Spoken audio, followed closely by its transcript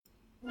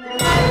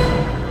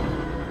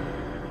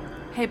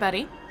Hey,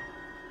 buddy.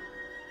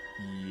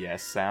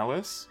 Yes,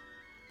 Alice?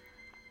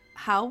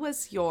 How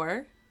was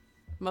your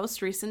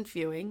most recent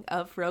viewing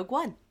of Rogue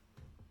One?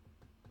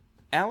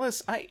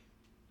 Alice,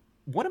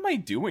 what am I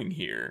doing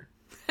here?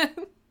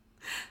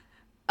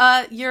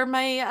 You're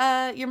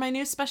my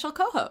new special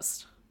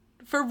co-host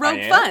for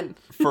Rogue Fun.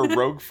 For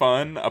Rogue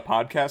Fun, a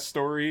podcast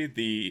story,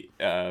 the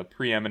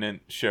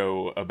preeminent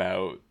show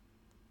about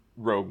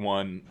Rogue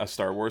One, a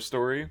Star Wars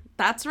story.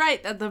 That's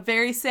right, the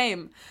very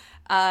same.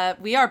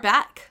 We are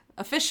back,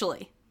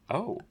 officially.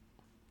 Oh.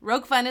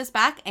 Rogue Fun is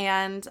back,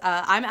 and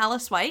I'm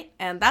Alice White,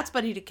 and that's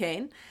Buddy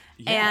Duquesne.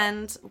 Yeah.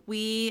 And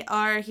we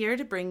are here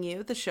to bring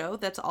you the show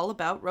that's all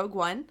about Rogue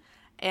One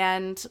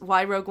and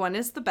why Rogue One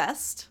is the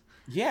best.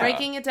 Yeah.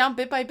 Breaking it down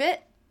bit by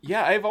bit.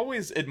 Yeah, I've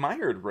always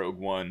admired Rogue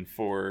One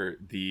for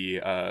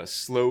the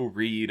slow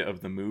read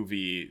of the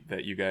movie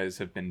that you guys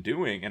have been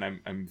doing,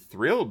 and I'm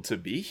thrilled to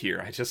be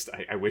here.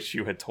 I wish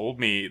you had told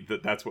me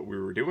that that's what we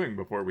were doing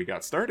before we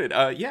got started.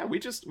 Yeah, we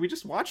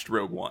just watched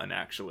Rogue One,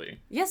 actually.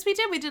 Yes, we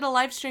did. We did a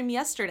live stream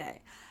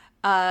yesterday.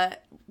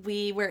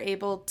 We were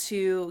able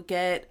to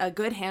get a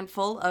good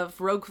handful of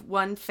Rogue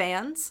One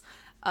fans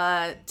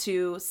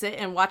to sit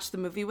and watch the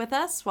movie with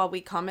us while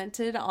we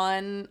commented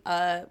on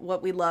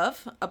what we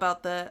love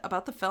about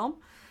the film.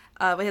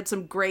 We had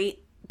some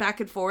great back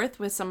and forth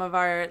with some of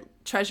our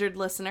treasured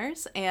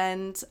listeners,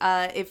 and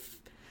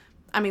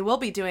we'll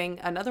be doing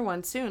another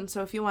one soon.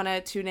 So if you want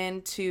to tune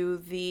in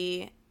to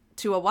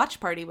a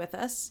watch party with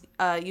us,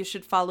 you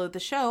should follow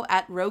the show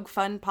at Rogue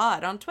Fun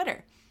Pod on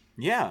Twitter.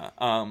 Yeah,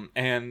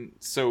 and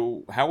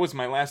so how was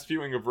my last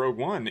viewing of Rogue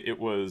One? It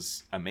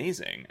was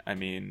amazing. I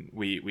mean,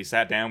 we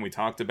sat down, we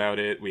talked about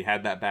it, we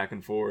had that back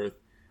and forth,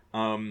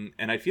 and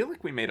I feel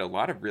like we made a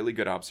lot of really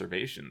good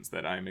observations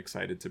that I'm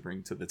excited to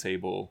bring to the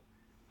table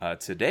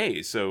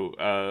today. So,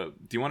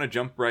 do you want to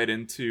jump right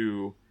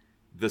into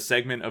the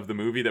segment of the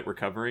movie that we're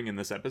covering in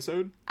this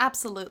episode?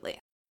 Absolutely.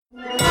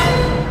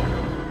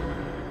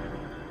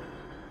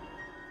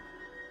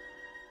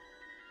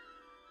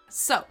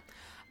 So,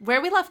 where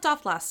we left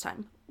off last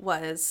time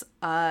was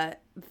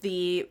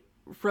the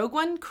Rogue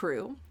One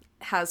crew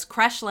has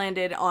crash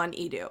landed on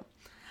Edu.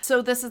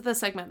 So this is the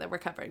segment that we're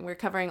covering. We're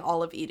covering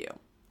all of Edu.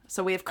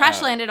 So we have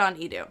crash landed on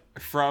Edu.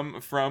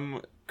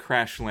 From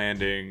crash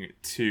landing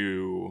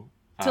to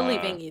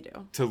leaving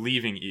Edu. To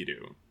leaving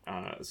Edu.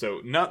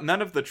 So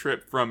none of the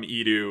trip from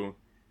Edu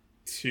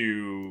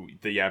to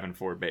the Yavin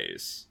 4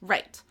 base.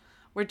 Right.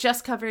 We're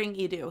just covering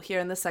Edu here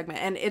in this segment,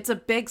 and it's a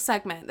big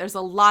segment. There's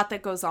a lot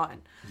that goes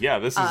on. Yeah,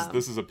 this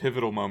is a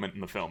pivotal moment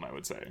in the film, I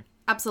would say.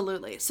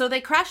 Absolutely. So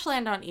they crash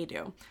land on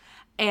Edu,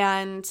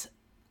 and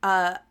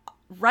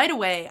right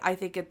away, I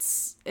think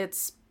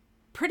it's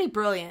pretty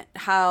brilliant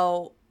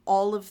how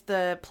all of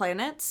the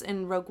planets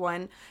in Rogue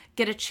One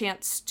get a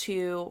chance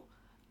to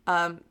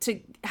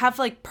have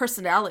like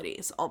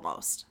personalities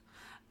almost.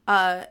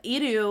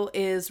 Edu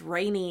is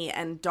rainy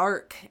and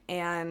dark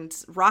and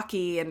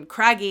rocky and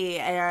craggy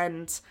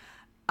and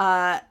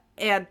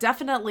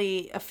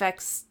definitely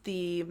affects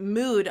the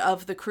mood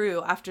of the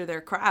crew after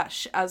their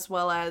crash, as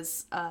well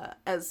as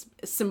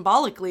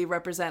symbolically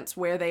represents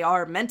where they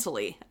are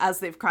mentally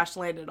as they've crash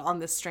landed on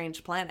this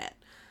strange planet.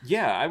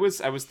 Yeah, I was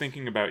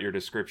thinking about your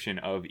description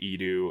of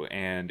Edu,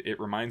 and it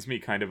reminds me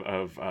kind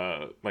of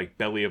like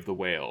Belly of the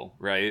Whale,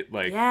 right?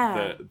 Like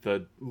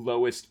the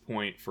lowest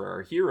point for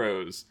our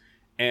heroes.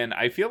 And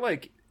I feel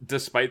like,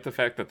 despite the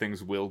fact that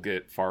things will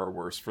get far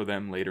worse for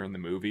them later in the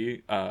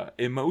movie,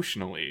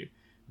 emotionally,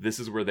 this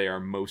is where they are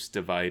most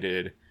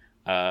divided.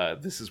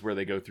 This is where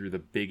they go through the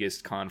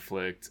biggest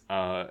conflict,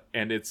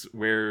 and it's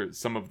where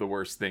some of the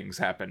worst things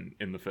happen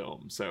in the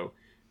film. So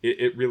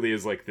it really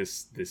is like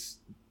this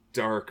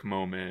dark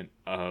moment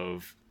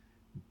of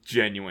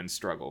genuine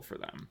struggle for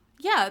them.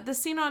 Yeah, the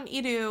scene on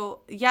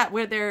Edu,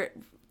 where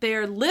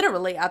they're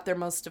literally at their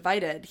most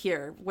divided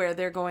here, where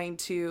they're going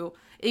to,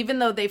 even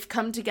though they've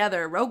come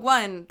together, Rogue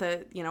One,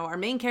 our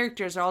main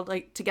characters are all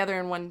like together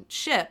in one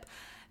ship,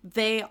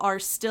 they are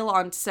still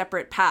on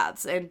separate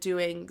paths and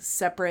doing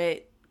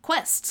separate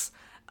quests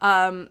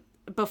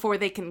before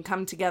they can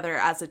come together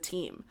as a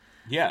team.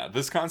 Yeah,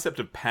 this concept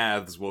of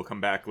paths will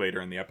come back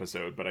later in the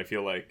episode, but I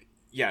feel like,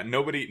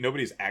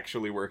 nobody's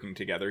actually working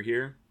together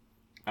here.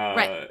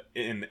 Right.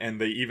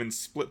 And they even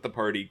split the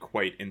party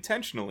quite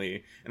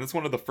intentionally, and that's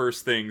one of the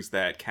first things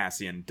that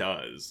Cassian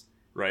does,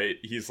 right?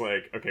 He's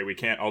like, okay, we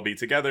can't all be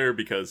together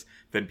because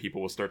then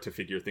people will start to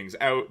figure things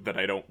out that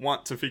I don't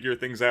want to figure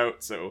things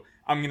out, so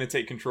I'm going to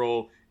take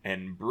control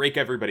and break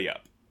everybody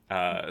up.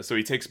 So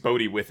he takes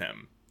Bodhi with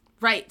him.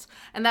 Right.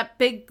 And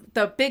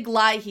the big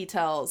lie he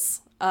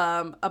tells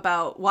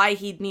about why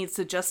he needs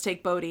to just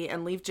take Bodhi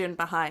and leave Jyn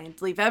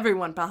behind, leave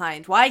everyone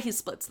behind, why he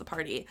splits the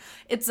party.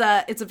 It's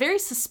a very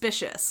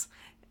suspicious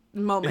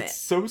moment. It's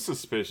so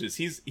suspicious.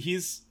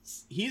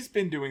 He's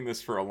been doing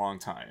this for a long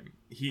time.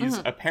 He's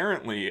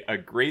apparently a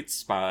great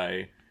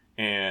spy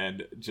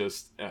and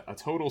just a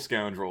total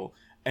scoundrel,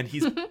 and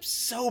he's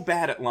so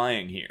bad at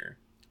lying here.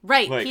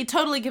 Right, like, he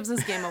totally gives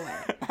his game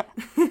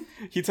away.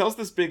 He tells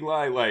this big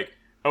lie like,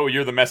 oh,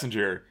 you're the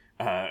messenger.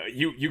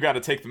 you got to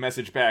take the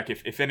message back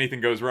if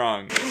anything goes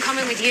wrong. I'm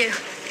coming with you.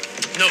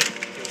 No,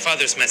 your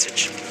father's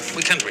message.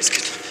 We can't risk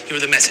it. You're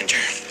the messenger.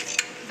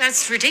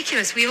 That's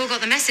ridiculous. We all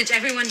got the message.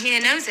 Everyone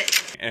here knows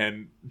it.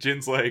 And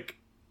Jin's like,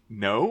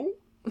 no?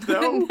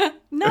 No?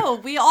 No,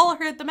 we all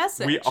heard the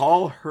message. We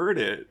all heard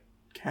it.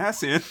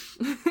 Cassian.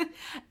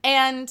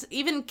 And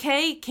even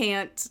Kay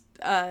can't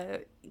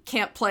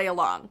play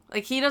along.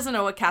 Like, he doesn't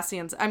know what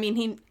Cassian's... I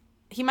mean,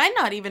 he might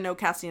not even know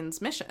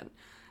Cassian's mission.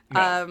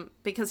 No.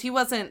 Because he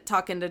wasn't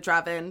talking to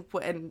Draven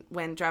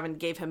when Draven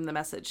gave him the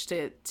message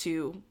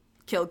to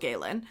kill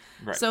Galen.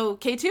 Right. So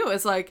K2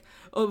 is like,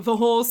 oh, the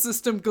whole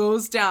system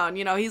goes down.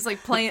 You know, he's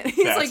like playing...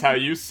 That's like, how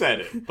you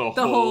said it. The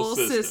whole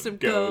system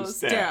goes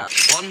down.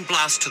 One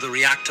blast to the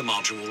reactor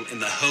module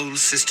and the whole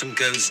system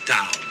goes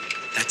down.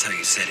 That's how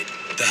you said it.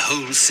 The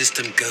whole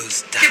system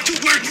goes down. Get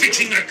to work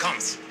fixing their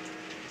comms!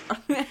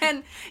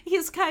 And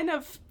he's kind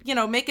of, you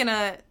know,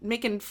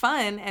 making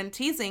fun and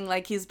teasing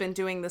like he's been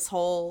doing this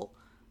whole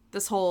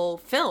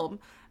film.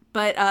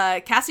 But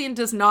Cassian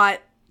does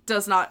not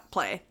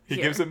play. He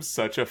gives him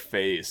such a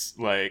face,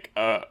 like,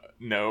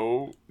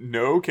 no,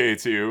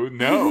 K2,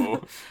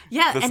 no.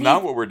 Yeah, that's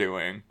not what we're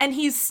doing. And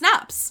he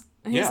snaps.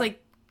 And he's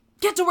like,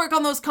 get to work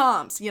on those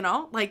comms, you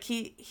know? Like,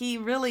 he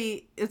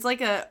really, it's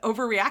like a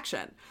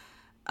overreaction.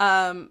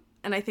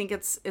 And I think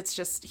it's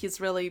just,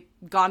 he's really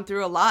gone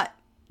through a lot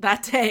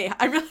that day.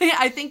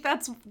 I think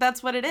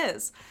that's what it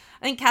is.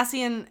 I think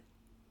Cassian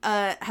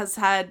has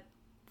had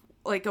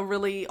like a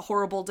really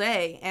horrible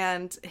day,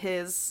 and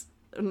his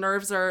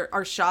nerves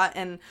are shot,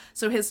 and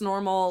so his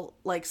normal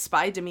like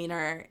spy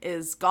demeanor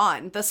is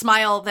gone. The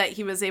smile that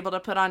he was able to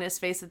put on his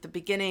face at the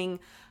beginning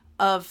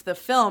of the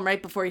film,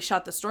 right before he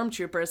shot the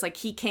stormtroopers, like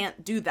he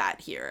can't do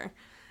that here.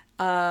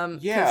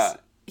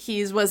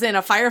 He was in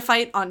a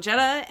firefight on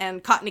Jedha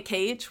and caught in a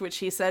cage, which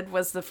he said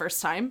was the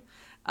first time.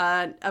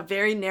 A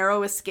very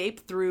narrow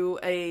escape through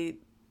a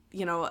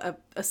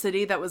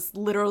city that was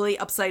literally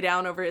upside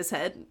down over his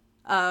head.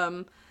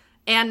 And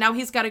now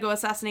he's got to go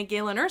assassinate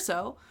Galen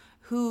Erso,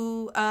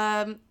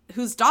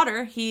 whose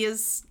daughter he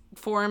has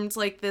formed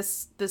like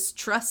this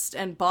trust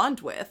and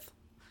bond with.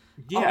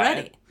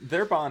 Already.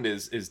 Their bond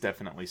is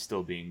definitely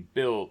still being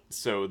built.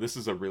 So this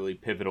is a really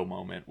pivotal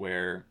moment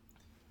where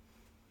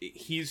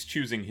he's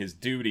choosing his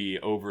duty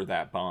over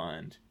that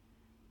bond,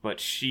 but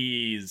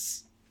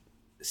she's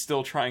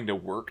still trying to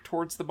work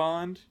towards the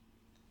bond.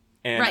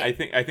 And right.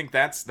 I think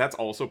that's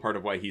also part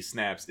of why he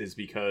snaps, is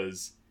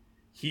because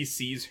he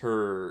sees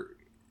her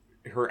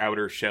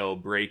outer shell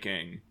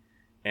breaking,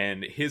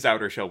 and his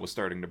outer shell was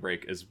starting to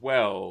break as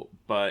well,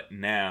 but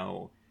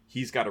now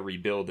he's got to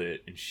rebuild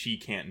it, and she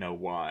can't know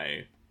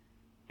why.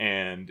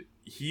 And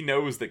he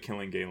knows that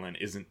killing Galen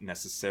isn't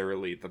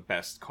necessarily the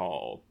best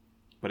call,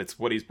 but it's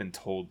what he's been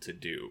told to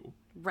do.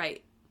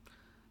 Right.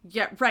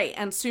 Yeah, right.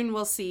 And soon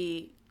we'll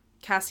see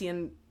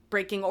Cassian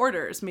breaking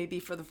orders, maybe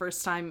for the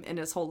first time in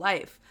his whole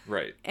life.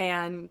 Right.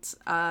 And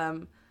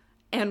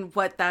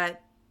what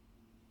that,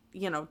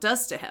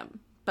 does to him.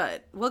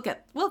 But we'll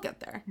get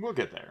there. We'll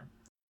get there.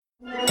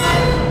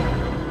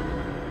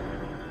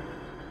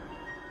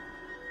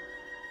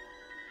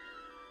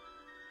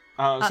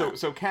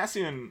 So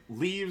Cassian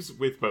leaves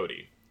with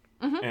Bodhi.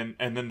 Mm-hmm.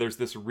 And then there's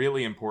this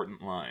really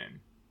important line.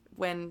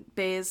 When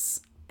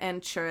Baze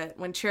and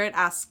Chirrut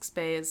asks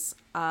Baze,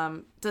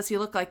 does he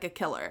look like a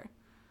killer?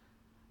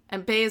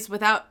 And Baze,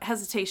 without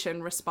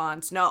hesitation,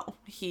 responds, no,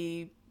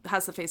 he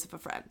has the face of a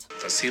friend.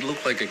 Does he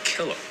look like a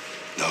killer?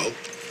 No,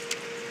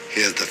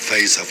 he has the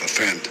face of a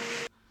friend.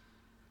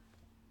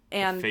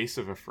 And the face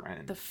of a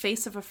friend. The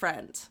face of a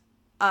friend.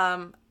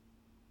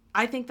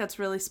 I think that's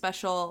really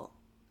special.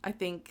 I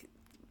think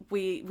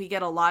we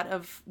get a lot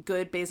of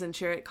good Baze and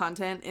Chirrut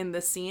content in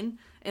this scene,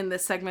 in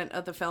this segment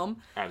of the film.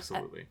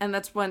 Absolutely. And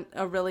that's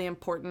a really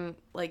important,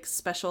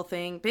 special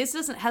thing. Baze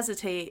doesn't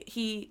hesitate.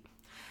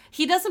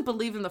 He doesn't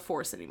believe in the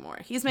Force anymore.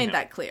 He's made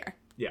that clear.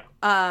 Yeah.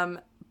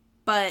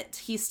 But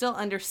he still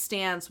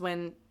understands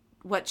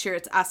what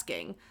Chirrut's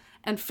asking.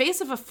 And face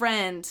of a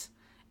friend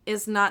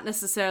is not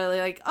necessarily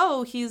like,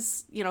 oh,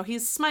 he's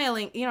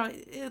smiling.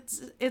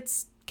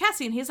 It's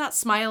Cassian. He's not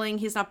smiling.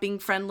 He's not being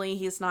friendly.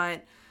 He's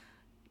not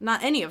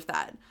any of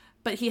that.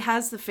 But he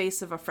has the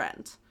face of a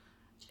friend.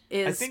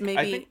 I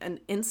think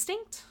an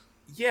instinct?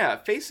 Yeah,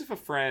 face of a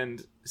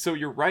friend. So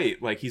you're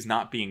right. Like, he's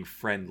not being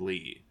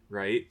friendly,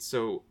 right?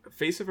 So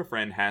face of a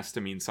friend has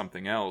to mean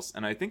something else.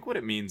 And I think what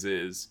it means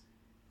is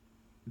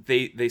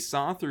they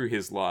saw through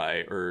his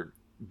lie, or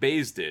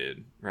Baze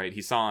did, right?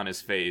 He saw on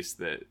his face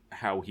that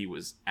how he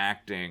was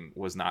acting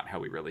was not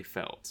how he really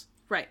felt.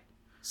 Right.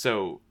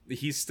 So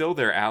he's still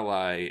their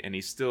ally, and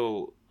he's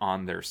still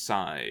on their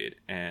side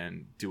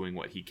and doing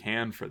what he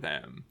can for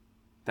them.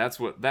 That's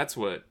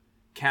what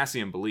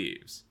Cassian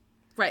believes.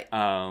 Right.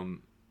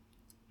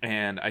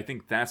 And I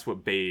think that's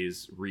what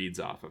Baze reads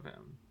off of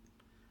him.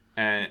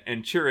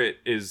 And Chirrut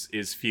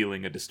is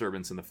feeling a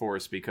disturbance in the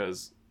Force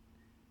because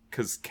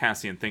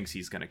Cassian thinks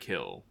he's going to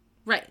kill.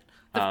 Right.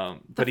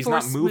 But he's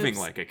not moving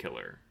like a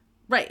killer.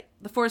 Right.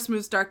 The Force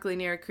moves darkly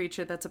near a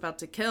creature that's about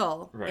to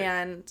kill. Right.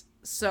 And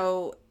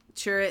so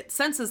Chirrut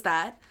senses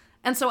that,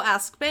 and so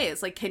asks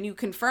Baze, like, can you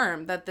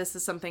confirm that this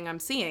is something I'm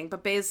seeing?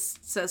 But Baze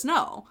says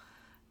no.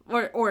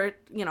 Or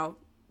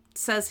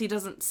says he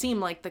doesn't seem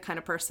like the kind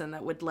of person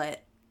that would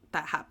let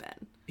that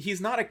happen.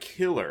 He's not a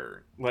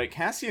killer. Like,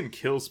 Cassian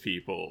kills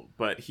people,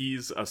 but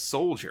he's a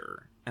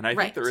soldier. And I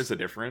think there is a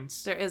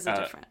difference. There is a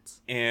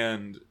difference.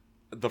 And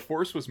the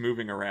Force was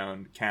moving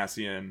around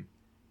Cassian,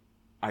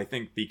 I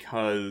think,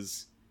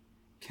 because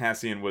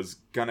Cassian was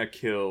gonna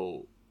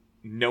kill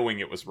knowing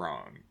it was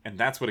wrong. And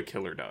that's what a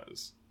killer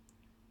does.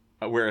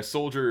 Where a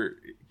soldier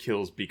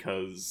kills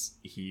because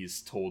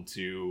he's told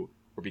to,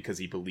 or because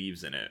he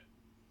believes in it,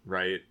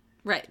 right?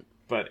 Right.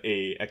 But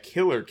a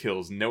killer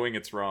kills knowing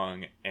it's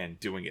wrong and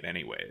doing it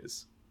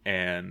anyways.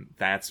 And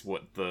that's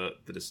what the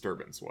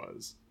disturbance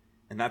was.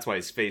 And that's why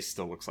his face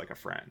still looks like a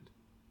friend.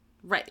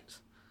 Right.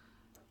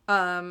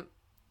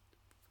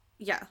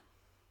 Yeah.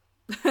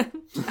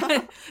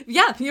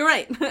 Yeah, you're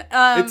right.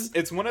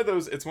 It's one of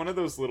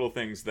those little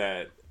things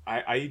that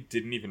I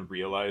didn't even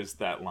realize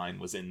that line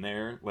was in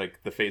there,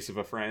 like the face of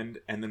a friend.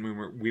 And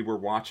then we were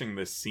watching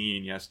this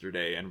scene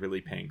yesterday and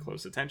really paying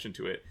close attention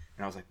to it,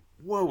 and I was like,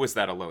 whoa, was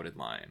that a loaded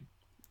line?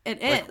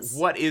 It like, is.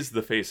 What is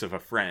the face of a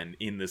friend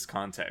in this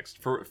context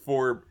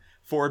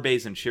for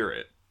Baze and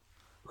Chirrut?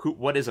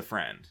 What is a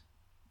friend?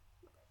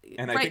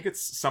 And I think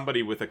it's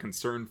somebody with a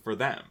concern for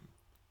them.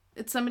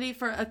 It's somebody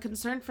for a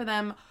concern for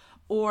them,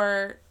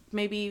 or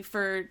maybe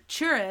for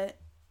Chirrut,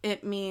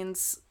 it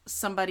means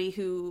somebody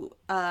who,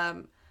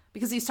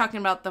 because he's talking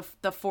about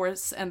the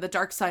Force and the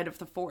dark side of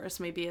the Force.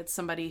 Maybe it's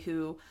somebody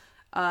who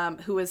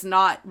is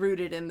not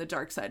rooted in the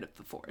dark side of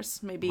the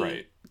Force.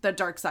 Maybe the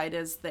dark side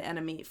is the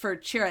enemy for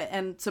Chirrut.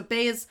 And so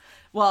Baze,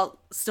 while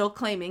still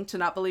claiming to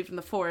not believe in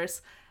the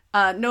Force,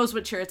 knows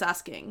what Chirrut's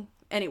asking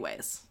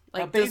anyways.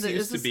 Like, is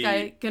this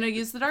guy gonna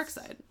use the dark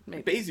side?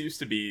 Maybe. Baze used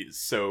to be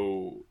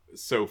so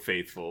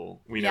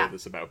faithful. We know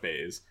this about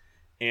Baze.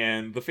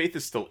 And the faith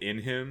is still in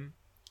him,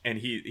 and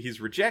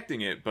he's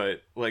rejecting it,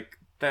 but, like,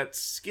 that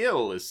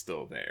skill is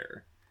still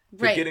there.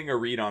 For getting a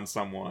read on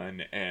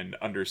someone and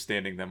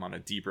understanding them on a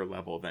deeper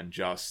level than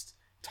just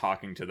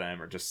talking to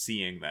them or just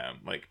seeing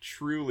them, like,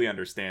 truly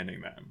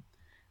understanding them,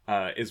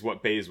 is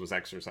what Baze was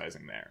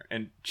exercising there.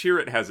 And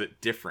Chirrut has it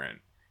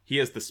different. He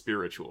has the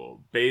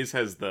spiritual. Baze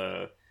has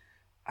the,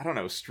 I don't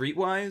know,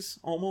 streetwise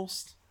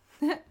almost.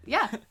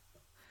 Yeah.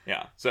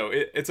 Yeah. So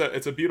it's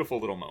a beautiful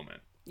little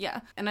moment.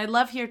 Yeah. And I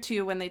love here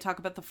too when they talk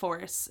about the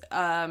Force,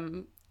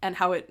 and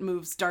how it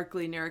moves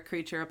darkly near a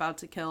creature about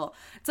to kill.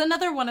 It's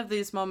another one of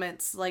these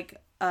moments, like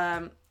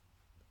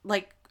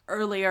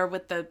earlier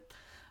with the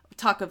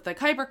talk of the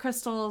Kyber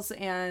crystals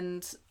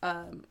and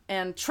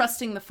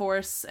trusting the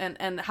Force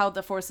and how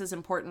the Force is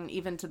important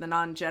even to the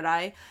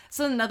non-Jedi. It's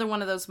another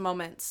one of those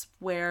moments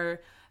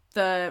where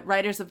the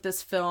writers of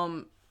this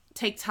film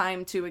take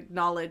time to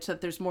acknowledge that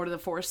there's more to the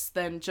Force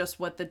than just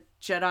what the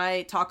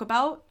Jedi talk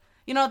about.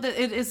 You know,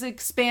 it is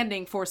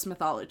expanding Force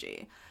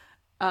mythology.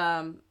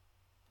 And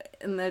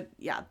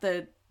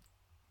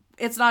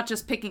it's not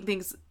just picking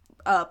things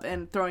up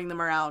and throwing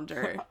them around,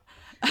 or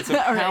it's a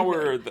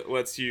power that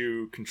lets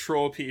you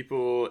control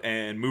people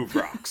and move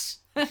rocks.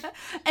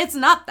 It's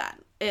not that.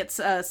 It's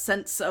a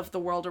sense of the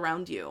world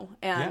around you,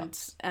 and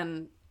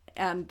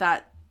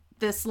that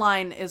this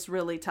line is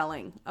really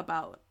telling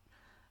about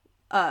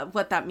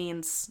what that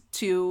means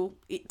to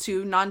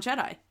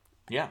non-Jedi.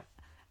 Yeah,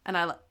 and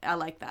I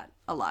like that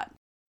a lot.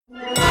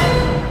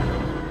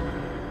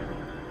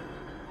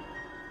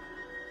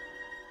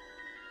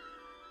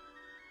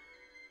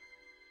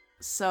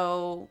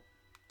 So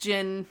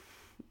Jyn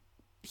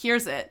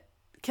hears it,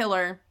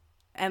 killer,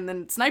 and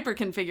then sniper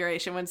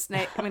configuration when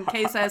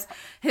Kay says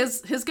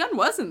his gun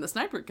was in the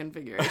sniper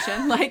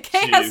configuration. Like,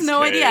 Kay has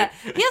no idea.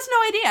 He has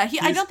no idea.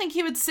 I don't think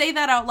he would say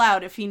that out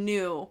loud if he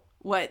knew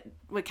what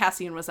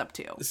Cassian was up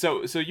to.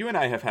 So you and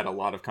I have had a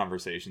lot of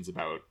conversations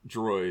about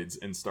droids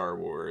in Star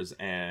Wars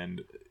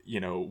and, you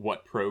know,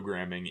 what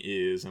programming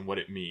is and what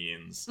it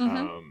means.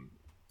 Mm-hmm.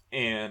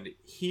 And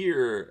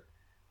here,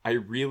 I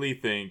really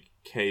think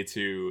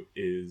K2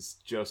 is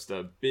just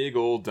a big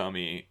old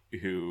dummy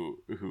who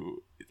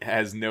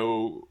has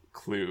no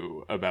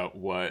clue about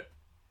what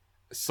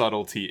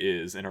subtlety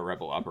is in a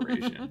rebel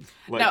operation.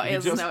 Like, no, he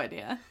has no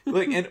idea.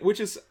 Like, and which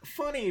is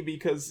funny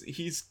because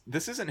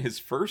this isn't his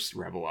first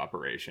rebel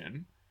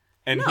operation,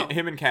 and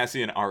him and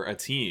Cassian are a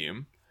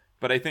team.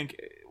 But I think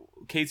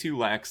K2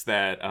 lacks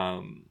that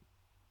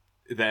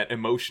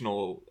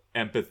emotional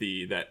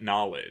empathy, that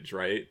knowledge,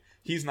 right?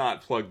 He's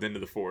not plugged into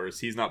the Force.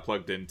 He's not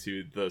plugged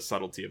into the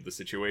subtlety of the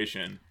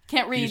situation.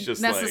 Can't read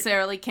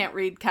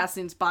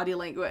Cassian's body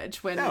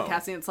language when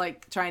Cassian's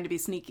like trying to be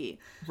sneaky.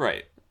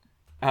 Right.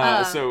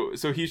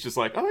 So he's just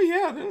like, oh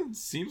yeah, it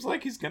seems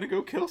like he's gonna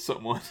go kill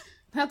someone.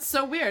 That's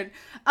so weird.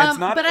 It's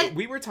not.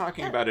 We were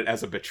talking about it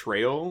as a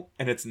betrayal,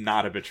 and it's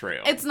not a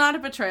betrayal. It's not a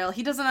betrayal.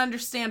 He doesn't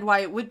understand why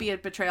it would be a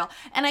betrayal.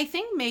 And I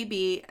think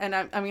maybe, and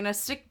I'm gonna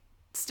stick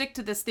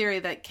to this theory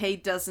that Kay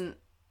doesn't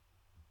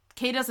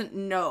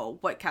know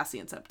what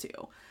Cassian's up to.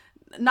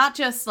 Not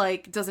just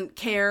like doesn't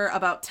care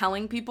about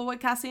telling people what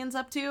Cassian's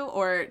up to,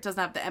 or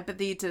doesn't have the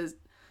empathy to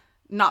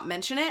not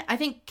mention it. I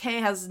think Kay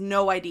has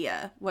no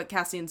idea what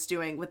Cassian's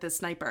doing with this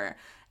sniper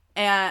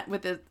and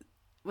with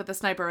the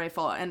sniper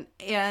rifle.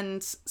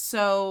 And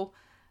so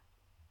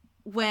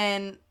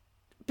and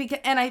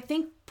I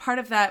think part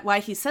of that, why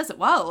he says it,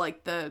 well,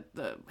 like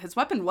his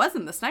weapon was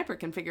in the sniper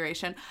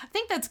configuration. I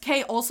think that's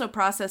Kay also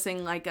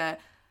processing like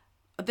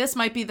this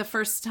might be the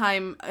first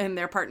time in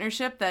their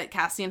partnership that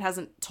Cassian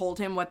hasn't told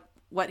him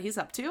what he's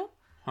up to.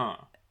 Huh.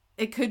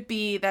 It could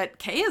be that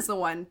Kay is the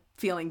one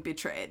feeling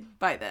betrayed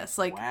by this.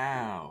 Like,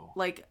 wow.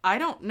 Like, I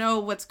don't know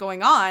what's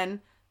going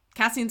on.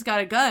 Cassian's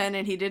got a gun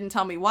and he didn't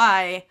tell me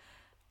why,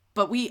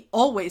 but we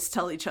always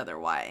tell each other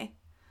why.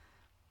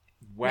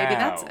 Wow. Maybe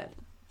that's it.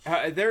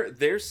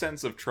 Their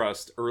sense of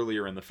trust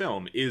earlier in the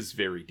film is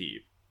very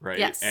deep, right?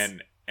 Yes.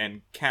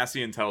 And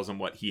Cassian tells him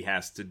what he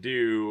has to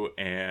do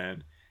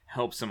and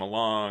helps him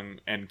along,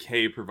 and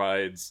Kay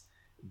provides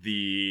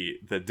the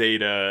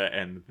data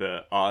and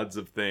the odds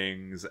of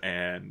things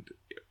and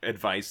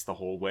advice the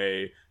whole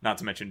way, not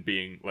to mention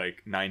being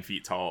like 9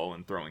 feet tall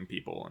and throwing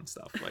people and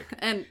stuff, like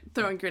and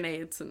throwing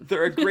grenades, and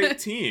they're a great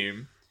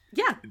team.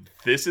 Yeah,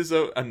 this is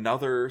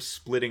another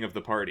splitting of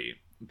the party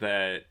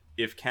that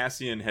if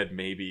Cassian had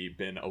maybe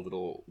been a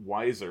little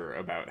wiser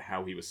about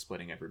how he was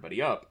splitting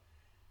everybody up,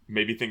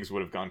 maybe things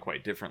would have gone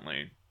quite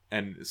differently.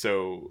 And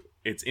so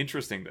it's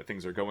interesting that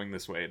things are going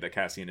this way, that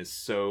Cassian is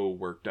so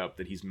worked up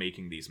that he's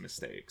making these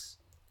mistakes.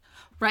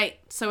 Right.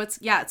 So it's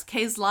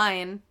Kay's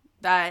line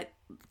that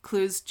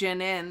clues Jin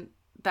in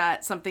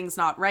that something's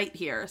not right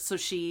here. So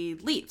she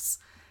leaves.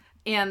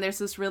 And there's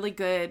this really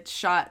good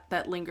shot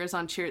that lingers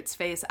on Chirrut's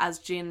face as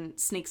Jin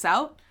sneaks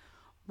out,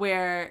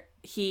 where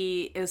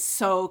he is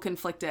so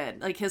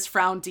conflicted. Like, his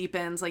frown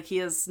deepens. Like, he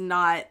is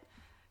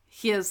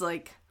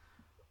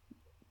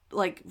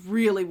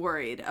really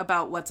worried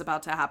about what's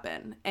about to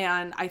happen.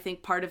 And I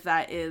think part of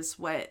that is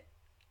what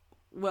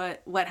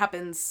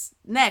happens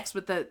next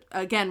with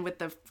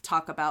the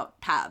talk about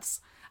paths.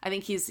 I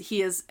think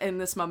he is in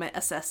this moment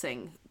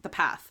assessing the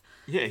path.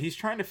 Yeah, he's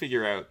trying to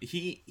figure out,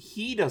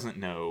 he doesn't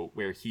know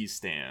where he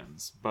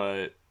stands,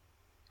 but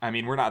I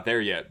mean, we're not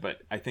there yet,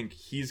 but I think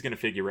he's going to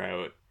figure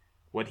out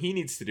what he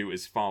needs to do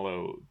is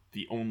follow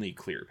the only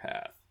clear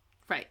path.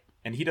 Right.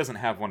 And he doesn't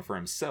have one for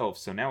himself,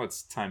 so now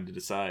it's time to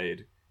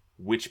decide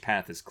which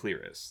path is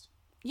clearest.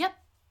 Yep.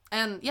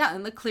 And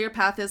the clear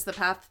path is the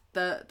path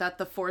that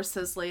the Force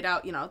has laid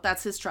out. You know,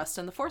 that's his trust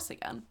in the Force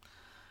again.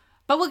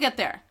 But we'll get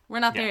there. We're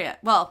not there yet.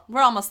 Well,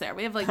 we're almost there.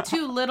 We have like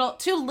two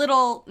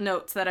little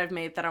notes that I've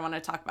made that I want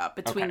to talk about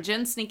between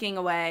Jin sneaking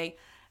away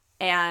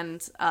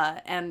and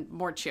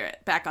more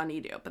Chirrut back on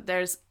Eadu. But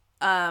there's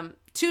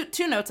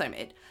two notes I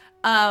made.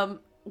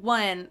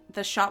 One,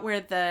 the shot where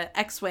the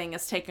X-Wing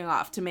is taking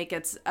off to make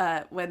its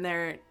when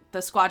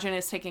the squadron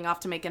is taking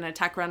off to make an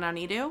attack run on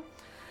Eadu.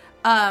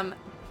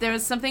 There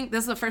was something,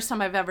 this is the first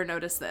time I've ever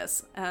noticed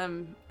this.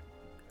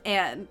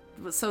 And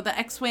so the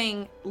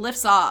X-Wing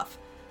lifts off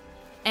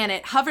and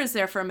it hovers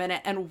there for a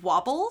minute and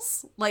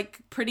wobbles like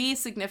pretty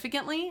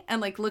significantly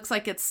and like looks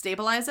like it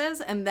stabilizes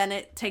and then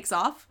it takes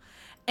off.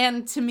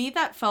 And to me,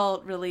 that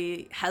felt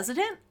really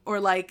hesitant,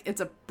 or like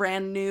it's a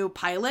brand new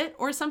pilot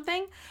or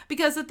something.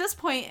 Because at this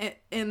point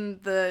in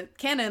the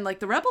canon, like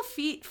the Rebel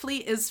fleet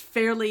is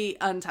fairly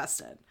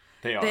untested.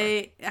 They are.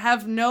 They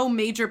have no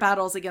major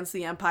battles against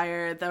the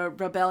Empire. The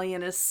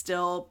rebellion is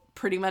still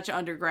pretty much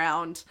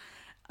underground.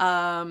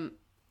 And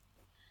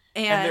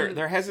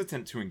they're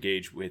hesitant to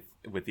engage with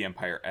the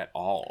Empire at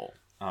all.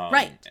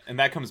 Right. And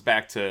that comes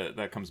back to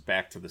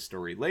the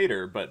story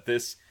later, but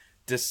this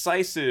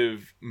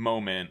decisive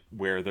moment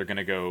where they're going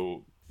to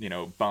go,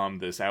 bomb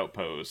this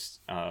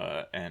outpost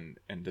and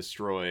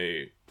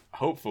destroy,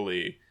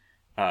 hopefully,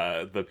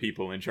 the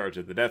people in charge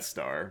of the Death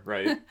Star,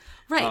 right?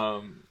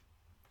 Right.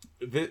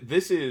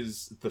 This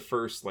is the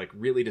first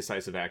really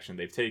decisive action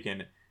they've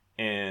taken,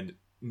 and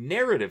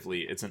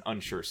narratively it's an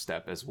unsure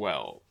step as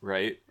well,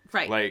 right?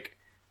 Right.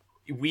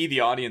 We,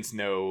 the audience,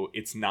 know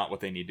it's not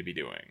what they need to be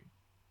doing.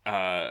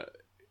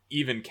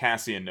 Even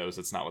Cassian knows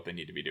it's not what they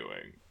need to be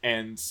doing.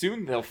 And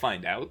soon they'll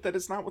find out that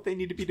it's not what they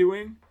need to be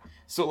doing.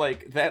 So,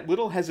 that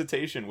little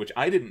hesitation, which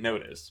I didn't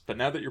notice, but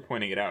now that you're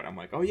pointing it out, I'm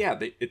like, oh yeah,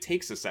 it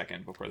takes a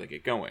second before they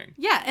get going.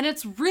 Yeah, and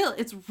it's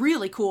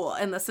really cool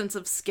in the sense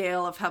of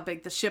scale of how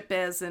big the ship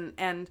is,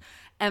 and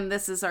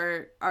this is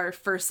our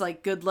first,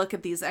 good look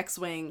at these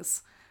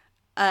X-Wings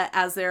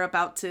as they're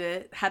about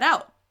to head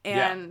out.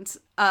 And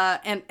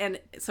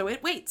so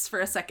it waits for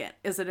a second.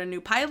 Is it a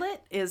new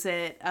pilot? Is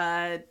it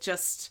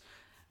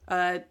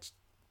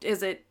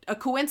is it a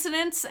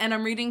coincidence and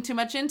I'm reading too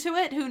much into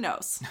it? Who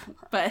knows?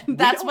 But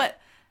that's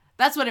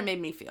what it made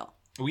me feel.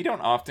 We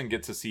don't often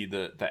get to see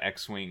the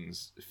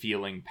X-Wings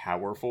feeling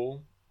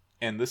powerful,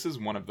 and this is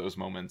one of those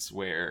moments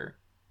where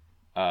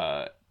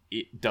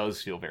it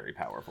does feel very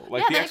powerful.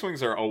 The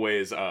X-Wings are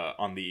always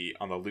on the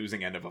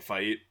losing end of a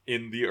fight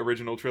in the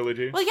original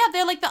trilogy. Well, yeah,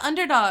 they're like the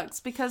underdogs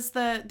because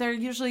they're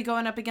usually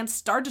going up against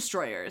Star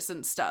Destroyers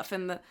and stuff,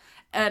 and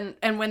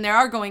when they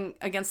are going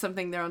against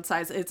something their own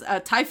size, it's a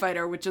TIE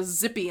fighter, which is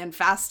zippy and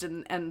fast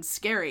and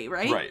scary,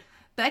 right? Right.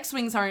 The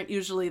X-Wings aren't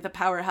usually the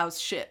powerhouse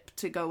ship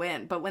to go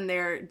in. But when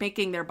they're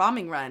making their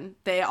bombing run,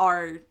 they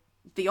are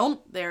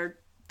they're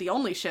the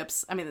only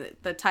ships. I mean,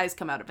 the TIEs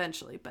come out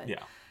eventually, but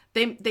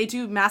they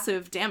do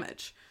massive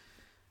damage.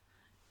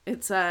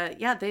 It's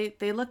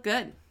they look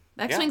good.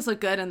 The X-Wings look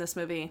good in this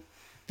movie.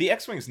 The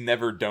X-Wings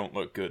never don't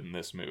look good in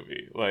this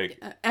movie.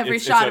 Like every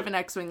shot of an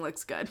X-Wing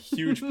looks good.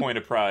 Huge point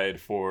of pride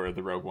for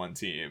the Rogue One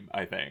team,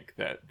 I think,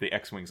 that the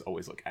X-Wings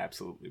always look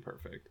absolutely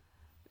perfect.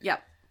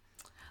 Yep.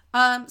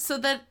 So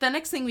the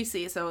next thing we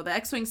see, so the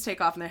X-Wings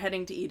take off and they're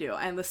heading to Eadu,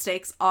 and the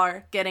stakes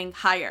are getting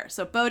higher.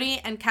 So Bodhi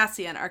and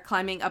Cassian are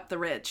climbing up the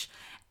ridge,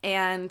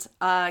 and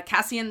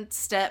Cassian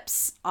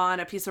steps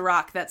on a piece of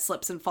rock that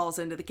slips and falls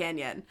into the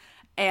canyon,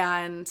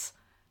 and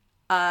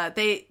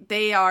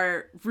they're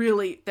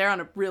on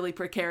a really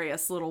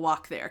precarious little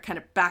walk there, kind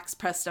of backs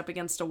pressed up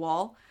against a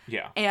wall.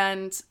 Yeah.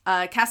 And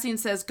Cassian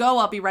says, "Go,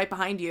 I'll be right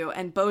behind you,"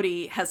 and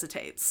Bodhi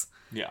hesitates.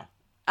 Yeah.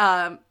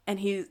 And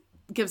he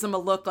gives him a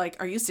look like,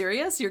 "Are you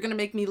serious? You're gonna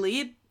make me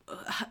lead?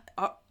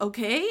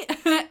 Okay."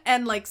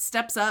 And like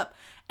steps up,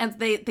 and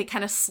they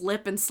kind of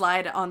slip and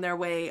slide on their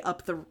way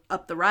up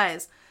the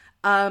rise.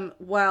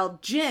 While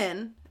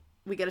Jyn,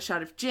 we get a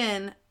shot of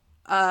Jyn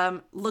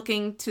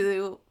looking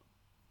to,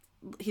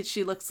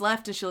 she looks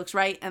left and she looks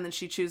right, and then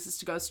she chooses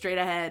to go straight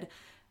ahead,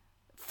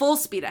 full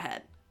speed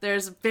ahead.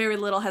 There's very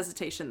little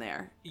hesitation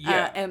there.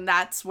 Yeah. And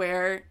that's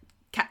where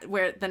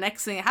the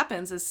next thing that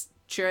happens is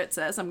Chirrut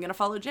says, "I'm going to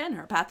follow Jyn.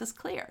 Her path is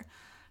clear."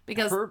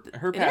 Because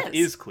her path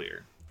is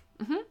clear.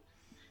 Mm-hmm.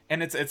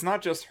 And it's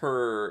not just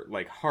her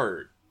like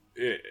heart,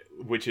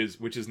 which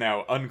is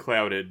now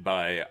unclouded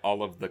by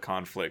all of the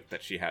conflict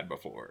that she had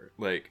before.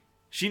 Like,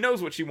 she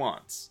knows what she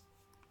wants.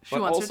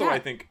 But also I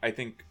think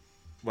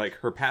like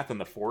her path in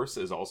the Force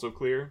is also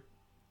clear.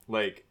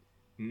 Like,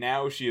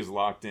 now she is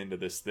locked into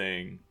this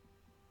thing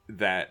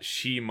that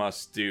she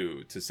must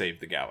do to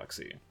save the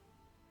galaxy.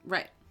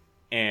 Right.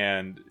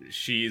 And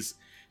she's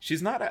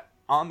not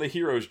on the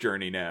hero's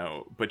journey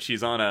now, but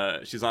she's on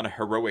a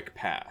heroic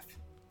path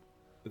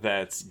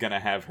that's gonna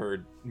have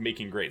her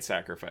making great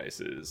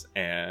sacrifices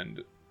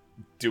and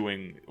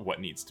doing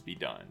what needs to be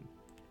done.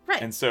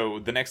 Right. And so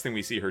the next thing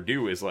we see her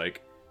do is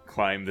like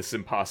climb this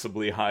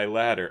impossibly high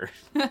ladder.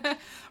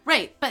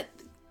 Right, but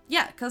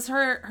yeah, because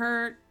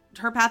her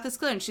path is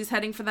clear and she's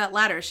heading for that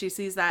ladder. She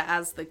sees that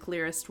as the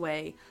clearest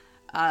way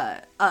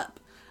up.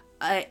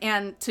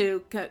 And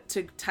to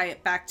tie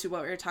it back to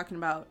what we were talking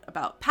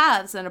about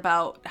paths and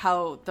about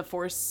how the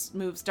Force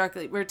moves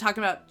darkly, we were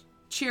talking about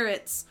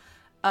Chirrut's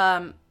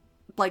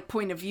like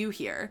point of view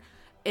here.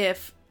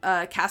 If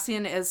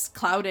Cassian is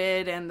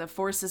clouded and the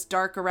Force is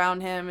dark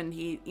around him,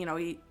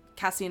 and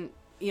Cassian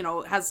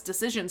has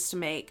decisions to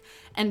make,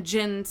 and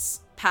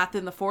Jin's path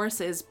in the Force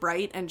is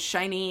bright and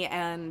shiny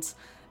and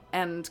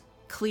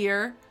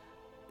clear,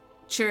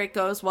 Chirrut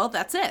goes, "Well,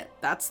 that's it.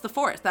 That's the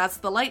Force. That's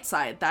the light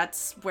side.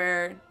 That's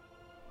where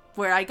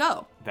I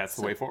go. That's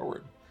the way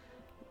forward."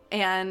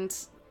 And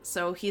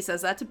so he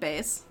says that to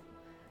Baze.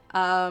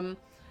 And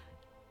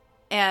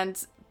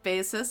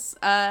Baze says,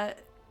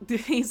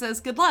 he says,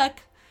 "Good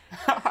luck."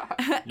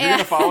 You're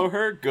gonna follow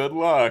her? Good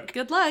luck.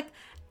 Good luck.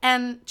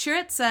 And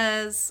Chirrut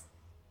says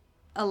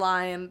a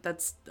line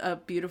that's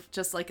beautiful,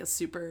 just like a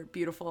super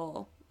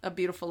beautiful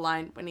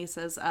line when he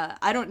says,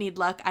 "I don't need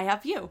luck. I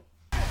have you."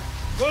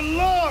 Good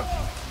luck.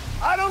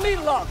 I don't need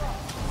luck.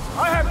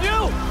 I have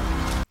you.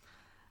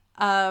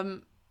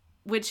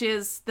 Which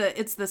is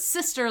it's the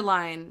sister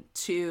line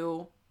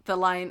to the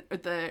line,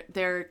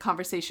 their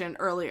conversation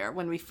earlier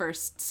when we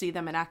first see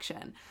them in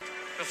action.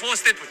 The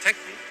Force did protect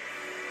me.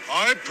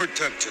 I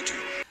protected you.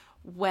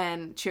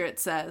 When Chirrut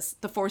says,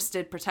 "The Force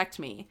did protect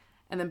me,"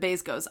 and then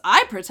Baze goes,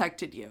 "I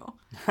protected you."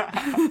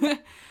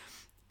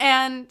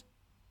 And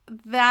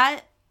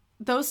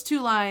those two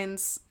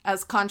lines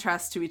as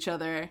contrast to each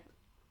other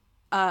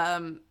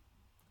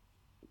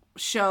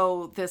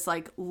show this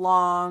like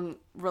long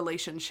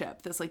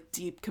relationship, this like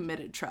deep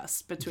committed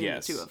trust between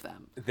the two of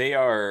them. They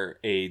are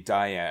a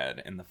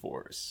dyad in the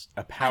Force,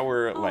 a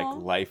power like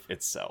life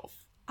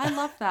itself. I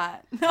love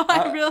that. No,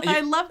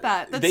 I love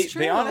that. That's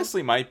true. They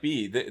honestly might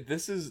be.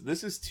 This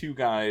is two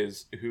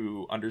guys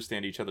who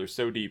understand each other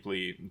so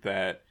deeply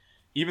that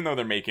even though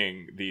they're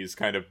making these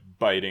kind of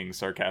biting,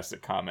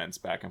 sarcastic comments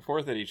back and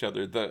forth at each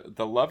other,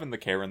 the love and the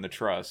care and the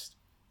trust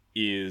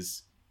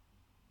is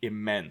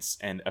immense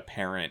and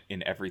apparent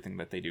in everything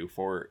that they do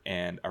for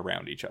and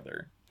around each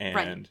other.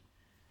 And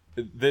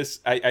this,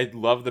 I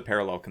love the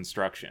parallel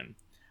construction.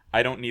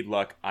 I don't need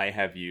luck, I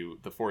have you.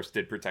 The Force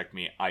did protect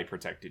me, I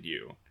protected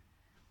you.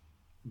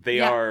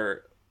 They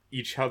are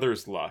each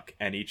other's luck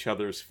and each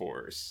other's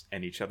force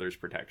and each other's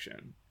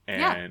protection.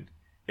 And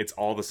it's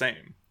all the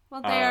same.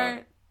 Well,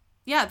 they're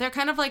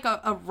kind of like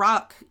a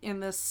rock in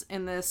this,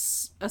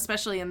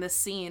 especially in this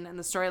scene in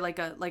the story, like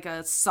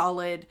a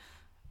solid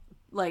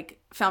like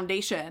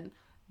foundation.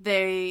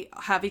 They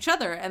have each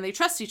other and they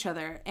trust each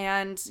other,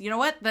 and you know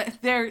what?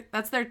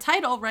 That's their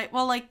title, right?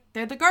 Well, like,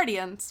 they're the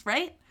Guardians,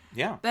 right?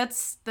 Yeah.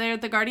 They're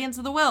the Guardians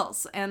of the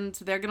Whills, and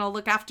they're gonna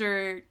look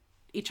after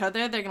each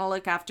other. They're gonna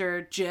look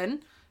after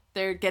Jyn.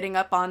 They're getting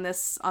up on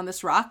this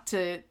rock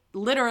to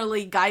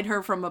literally guide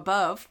her from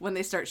above when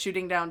they start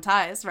shooting down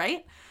ties,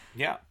 right?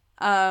 Yeah.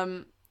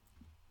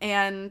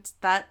 And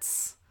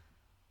that's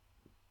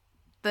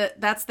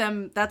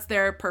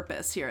their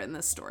purpose here in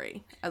this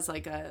story, as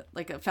like a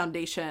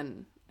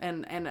foundation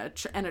and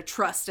a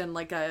trust, and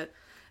like a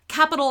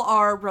capital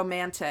R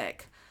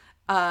romantic.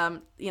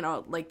 You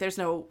know, like there's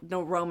no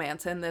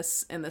romance in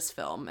this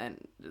film,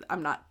 and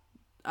I'm not.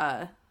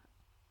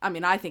 I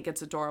mean, I think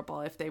it's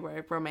adorable if they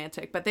were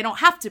romantic, but they don't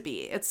have to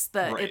be. It's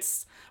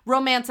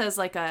romance as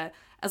like a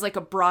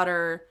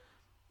broader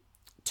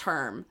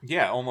term.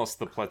 Yeah, almost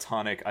the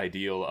platonic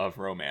ideal of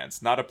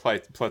romance, not a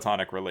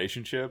platonic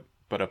relationship,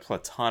 but a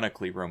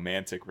platonically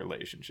romantic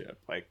relationship,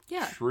 like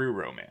true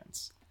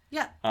romance.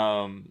 Yeah.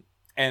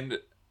 And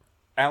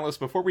Alice,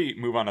 before we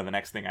move on to the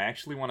next thing, I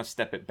actually want to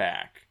step it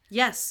back.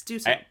 Yes, do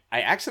so.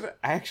 I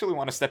actually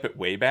want to step it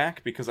way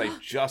back because I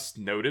just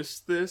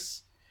noticed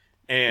this,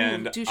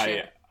 and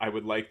I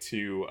would like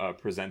to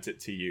present it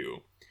to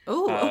you.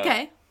 Oh,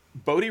 okay.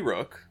 Bodhi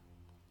Rook,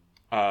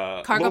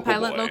 cargo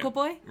pilot, local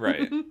boy,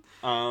 right?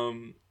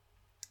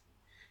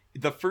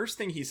 The first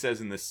thing he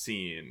says in this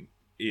scene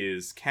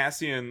is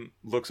Cassian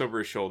looks over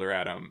his shoulder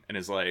at him and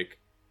is like,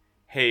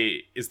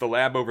 "Hey, is the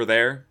lab over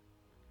there?"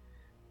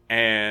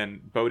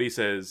 And Bodhi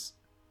says,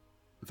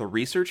 "The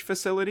research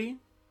facility?"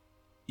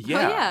 Yeah.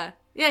 Oh, yeah.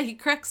 Yeah, he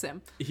corrects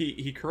him.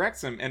 He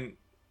corrects him, and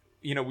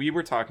you know, we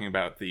were talking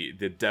about the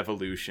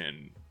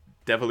de-evolution,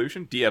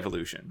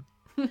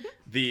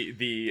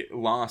 the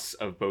loss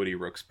of Bodhi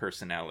Rook's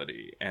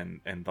personality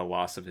and the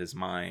loss of his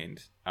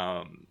mind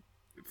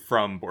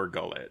from Bor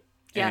Gullet.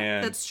 Yeah,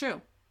 and that's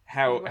true.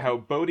 How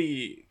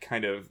Bodhi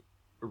kind of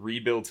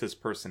rebuilds his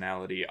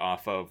personality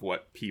off of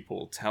what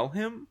people tell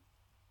him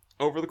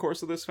over the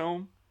course of this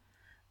film.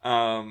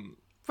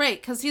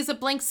 Right, because he's a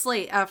blank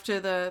slate after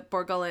the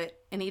Bor Gullet,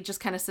 and he just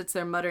kind of sits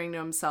there muttering to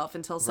himself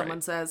until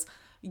someone says,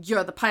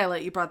 "You're the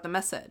pilot, you brought the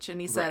message." And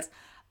he says,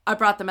 "I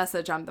brought the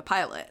message, I'm the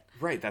pilot."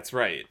 Right, that's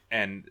right.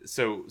 And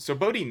so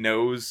Bodhi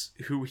knows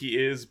who he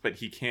is, but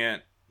he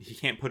can't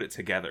put it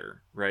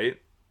together,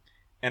 right?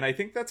 And I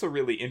think that's a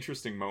really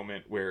interesting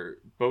moment where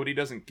Bodhi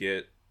doesn't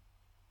get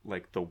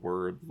like the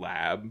word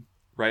lab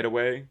right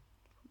away.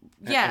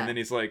 Yeah. And then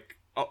he's like,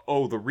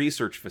 oh, the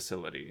research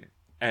facility.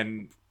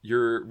 And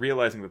you're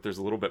realizing that there's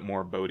a little bit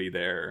more Bodhi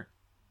there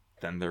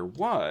than there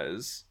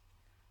was.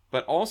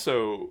 But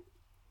also,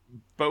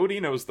 Bodhi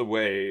knows the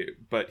way,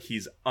 but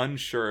he's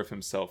unsure of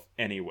himself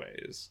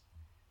anyways.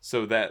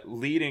 So that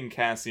leading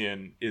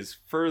Cassian is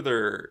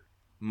further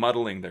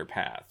muddling their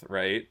path,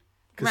 right?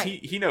 Because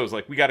he knows,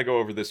 like, we got to go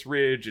over this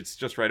ridge. It's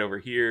just right over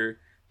here.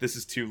 This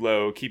is too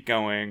low. Keep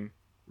going,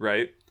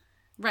 right?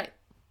 Right.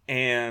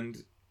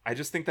 And I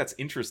just think that's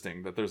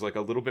interesting that there's, like,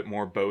 a little bit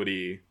more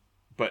Bodhi,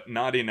 but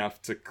not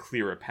enough to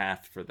clear a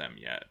path for them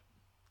yet.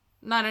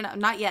 Not enough.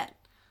 Not yet.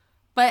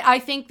 But I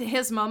think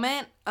his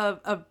moment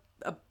a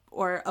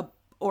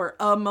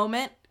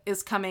moment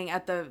is coming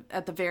at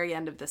the very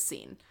end of this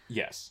scene.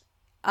 Yes.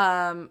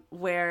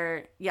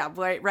 Where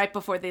right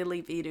before they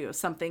leave Eadu,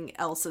 something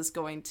else is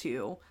going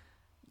to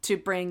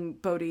bring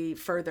Bodhi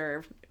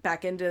further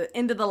back into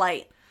the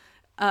light.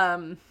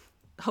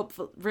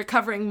 Hopefully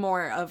recovering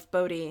more of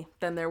Bodhi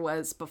than there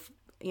was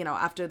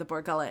after the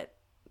Bor Gullet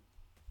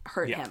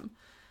hurt him.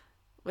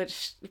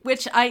 Which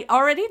I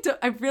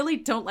really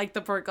don't like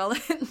the Bor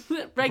Gullet.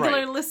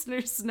 Regular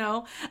listeners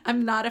know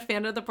I'm not a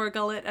fan of the Bor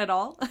Gullet at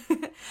all.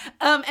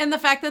 And the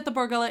fact that the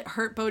Bor Gullet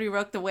hurt Bodhi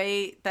Rook the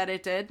way that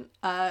it did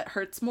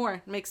hurts more.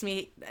 It makes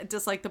me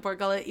dislike the Bor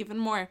Gullet even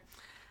more.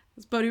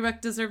 Because Bodhi Rook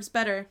deserves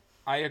better.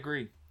 I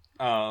agree.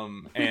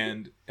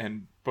 And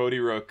Bodhi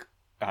Rook,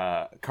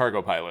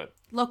 cargo pilot.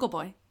 Local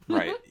boy.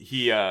 Right.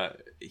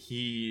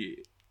 He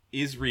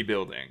is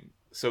rebuilding.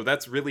 So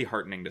that's really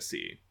heartening to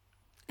see.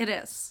 It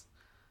is.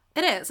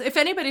 It is. If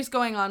anybody's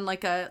going on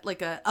like a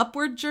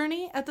upward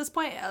journey at this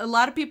point, a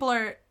lot of people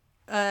are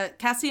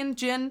Cassian,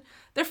 Jin,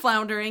 they're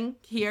floundering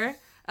here.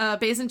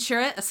 Baze and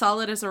Chirrut, as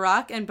solid as a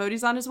rock, and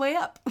Bodhi's on his way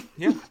up.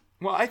 Yeah.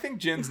 Well, I think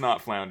Jin's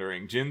not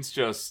floundering. Jin's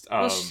just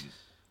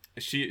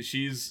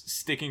she's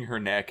sticking her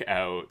neck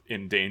out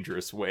in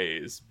dangerous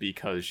ways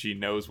because she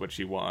knows what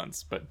she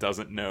wants but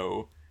doesn't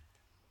know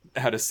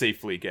how to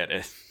safely get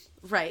it.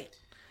 Right.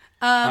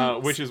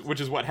 Which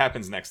is what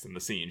happens next in the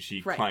scene.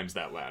 She climbs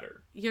that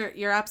ladder.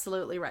 You're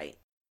absolutely right.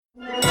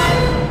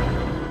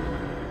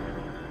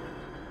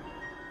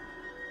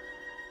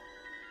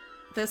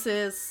 This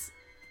is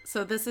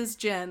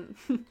Jin.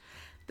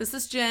 This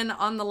is Jin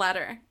on the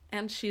ladder,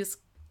 and she's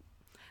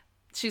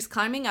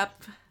climbing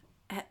up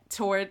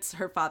towards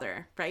her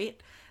father,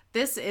 right?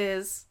 This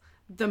is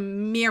the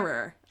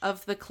mirror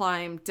of the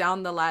climb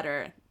down the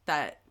ladder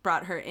that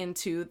brought her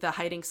into the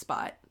hiding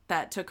spot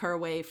that took her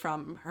away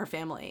from her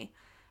family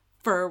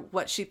for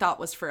what she thought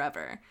was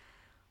forever.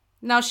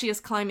 Now she is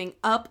climbing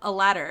up a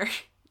ladder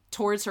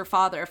towards her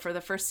father for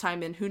the first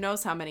time in who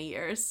knows how many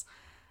years.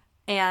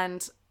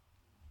 And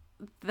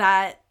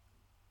that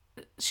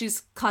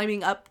she's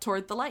climbing up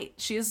toward the light.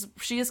 She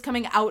is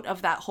coming out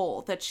of that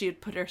hole that she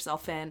had put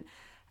herself in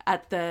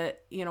at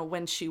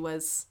when she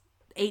was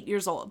 8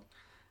 years old.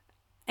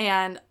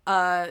 And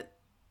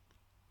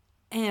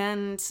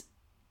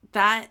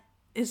that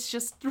is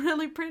just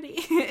really pretty.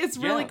 It's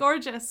really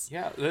gorgeous.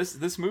 Yeah,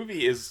 this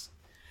movie is,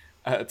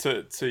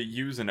 to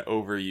use an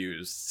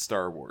overused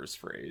Star Wars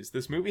phrase,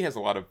 this movie has a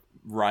lot of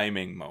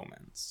rhyming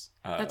moments.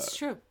 That's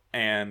true.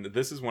 And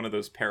this is one of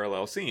those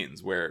parallel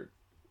scenes where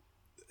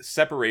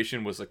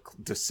separation was a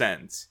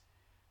descent,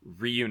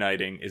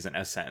 reuniting is an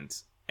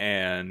ascent,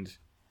 and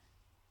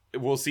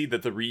we'll see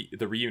that the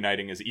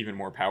reuniting is even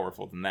more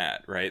powerful than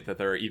that, right? That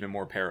there are even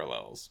more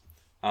parallels.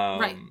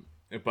 Right.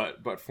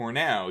 But for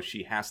now,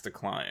 she has to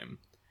climb,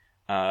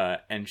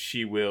 and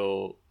she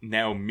will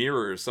now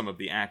mirror some of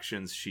the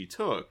actions she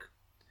took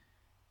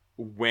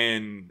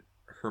when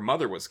her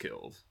mother was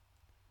killed.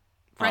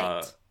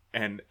 Right.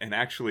 And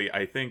actually,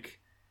 I think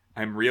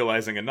I'm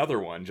realizing another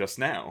one just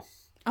now.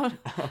 Oh.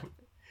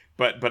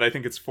 But I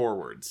think it's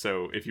forward.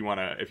 So if you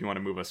wanna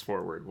move us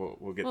forward,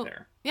 we'll get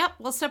there. Yep,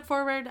 we'll step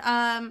forward.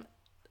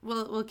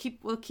 We'll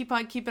keep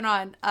on keeping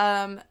on.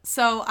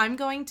 So I'm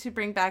going to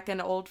bring back an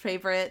old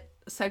favorite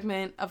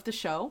segment of the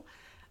show.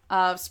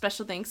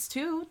 Special thanks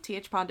to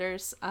TH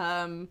Ponders.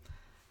 I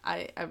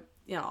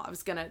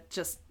was gonna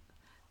just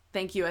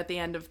thank you at the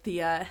end of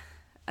the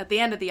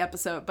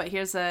episode, but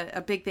here's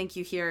a big thank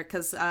you here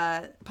because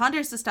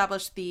Ponders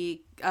established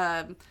the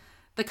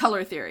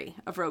color theory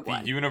of Rogue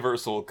One. The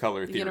universal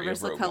color theory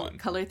of Rogue One.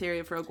 Color theory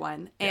of Rogue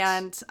One.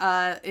 Yes.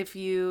 And if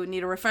you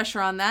need a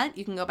refresher on that,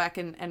 you can go back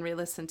and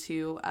re-listen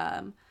to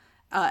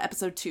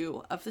episode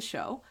 2 of the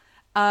show.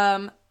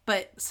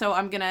 But so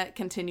I'm going to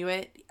continue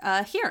it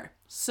here.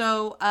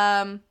 So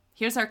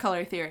here's our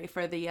color theory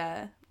for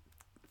the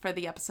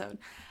episode.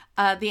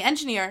 The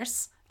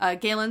engineers,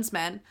 Galen's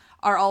men,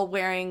 are all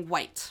wearing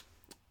white.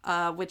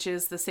 Which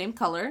is the same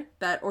color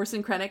that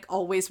Orson Krennic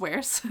always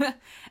wears.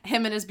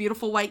 Him in his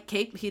beautiful white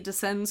cape, he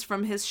descends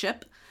from his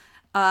ship,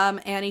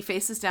 and he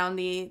faces down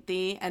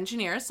the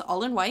engineers,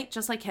 all in white,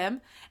 just like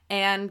him,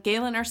 and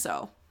Galen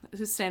Erso,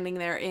 who's standing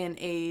there in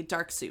a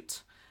dark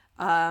suit,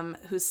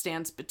 who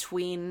stands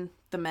between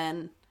the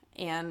men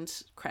and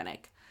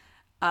Krennic,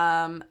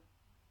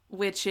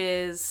 which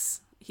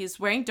is...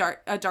 He's wearing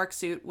a dark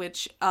suit,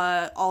 which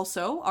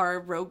also our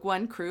Rogue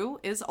One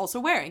crew is also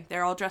wearing.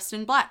 They're all dressed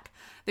in black.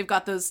 They've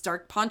got those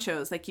dark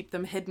ponchos that keep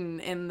them hidden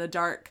in the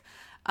dark.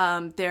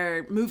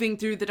 They're moving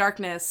through the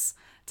darkness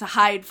to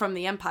hide from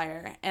the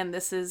Empire. And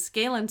this is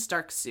Galen's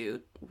dark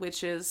suit,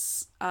 which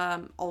is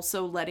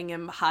also letting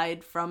him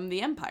hide from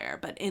the Empire,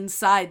 but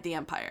inside the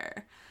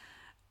Empire.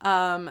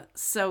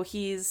 So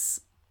he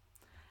is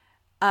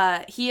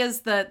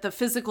the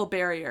physical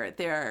barrier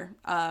there,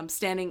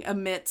 standing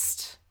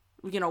amidst...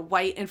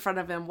 white in front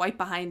of him, white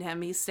behind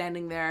him. He's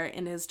standing there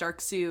in his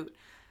dark suit.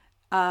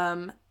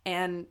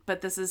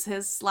 But this is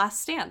his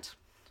last stand.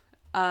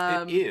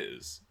 It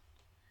is.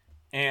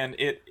 And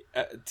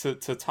to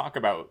talk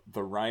about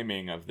the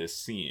rhyming of this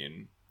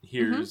scene,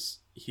 here's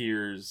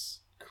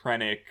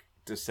Krennic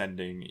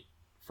descending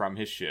from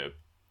his ship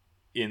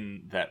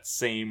in that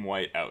same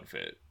white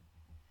outfit,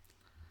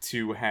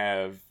 to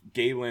have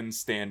Galen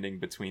standing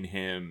between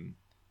him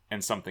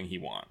and something he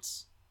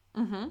wants.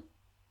 Mm-hmm.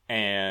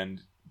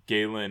 And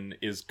Galen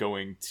is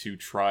going to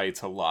try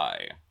to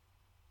lie.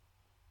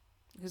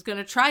 He's going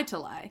to try to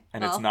lie.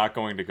 And it's not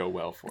going to go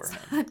well for him.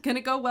 It's not going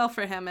to go well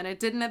for him, and it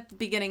didn't at the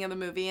beginning of the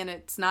movie, and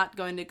it's not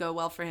going to go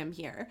well for him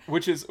here.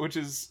 Which is,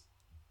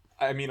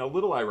 I mean, a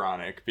little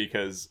ironic,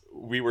 because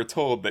we were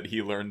told that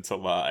he learned to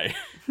lie.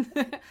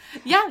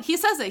 Yeah, he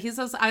says it. He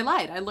says, I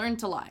lied. I learned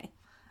to lie.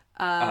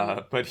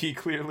 But he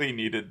clearly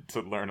needed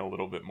to learn a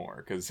little bit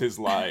more, because his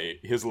lie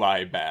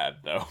bad,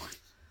 though.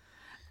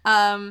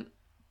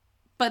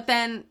 But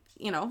then,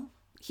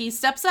 he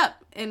steps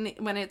up, and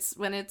when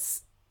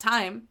it's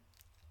time,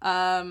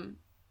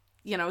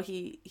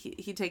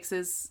 he takes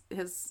his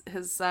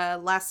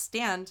last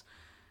stand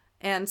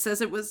and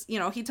says it was,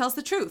 he tells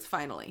the truth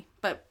finally.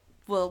 But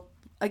we'll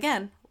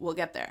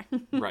get there.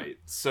 Right.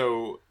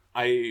 So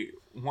I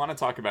want to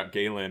talk about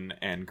Galen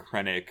and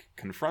Krennic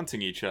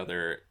confronting each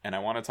other, and I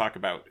want to talk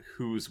about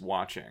who's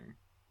watching.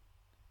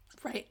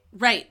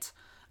 Right.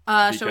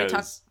 Shall we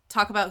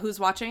talk about who's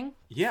watching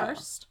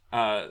first?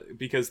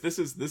 Because this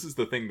is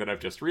the thing that I've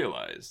just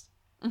realized.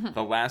 Mm-hmm.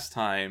 The last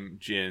time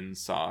Jyn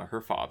saw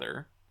her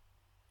father,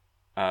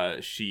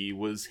 she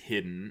was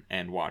hidden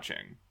and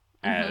watching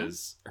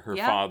as her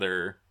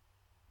father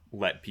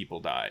let people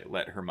die,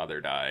 let her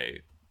mother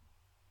die,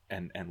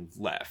 and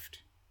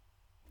left.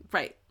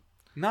 Right.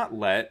 Not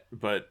let,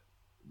 but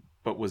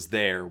was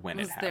there when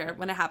it happened. There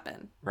when it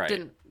happened.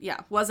 Right.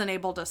 Wasn't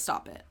able to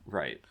stop it.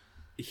 Right.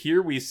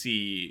 Here we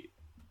see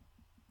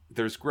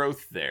there's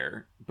growth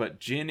there, but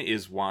Jyn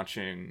is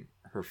watching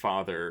her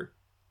father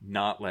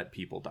not let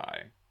people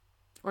die.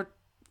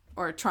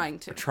 Or trying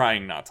to.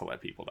 Trying not to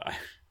let people die.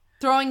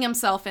 Throwing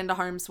himself into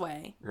harm's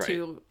way right.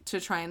 to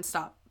try and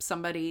stop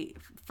somebody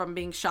from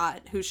being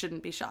shot who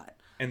shouldn't be shot.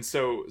 And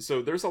so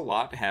there's a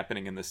lot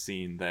happening in the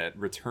scene that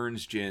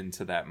returns Jyn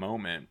to that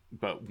moment,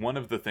 but one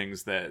of the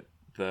things that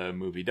the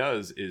movie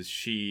does is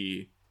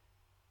she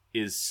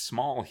is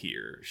small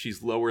here.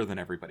 She's lower than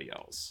everybody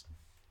else.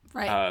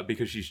 Right.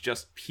 Because she's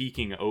just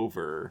peeking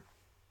over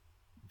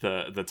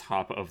the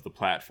top of the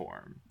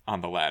platform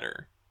on the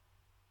ladder.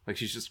 Like,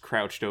 she's just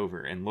crouched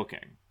over and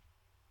looking.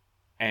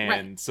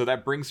 And so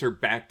that brings her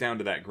back down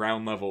to that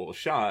ground level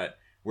shot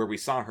where we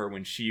saw her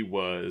when she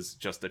was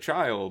just a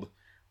child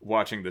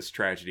watching this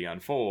tragedy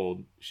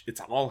unfold.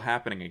 It's all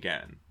happening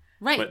again.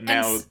 Right. But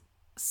now... And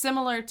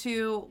similar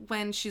to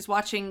when she's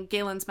watching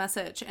Galen's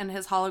message and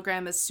his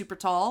hologram is super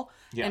tall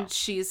and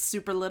she's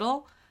super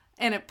little,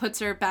 and it puts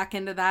her back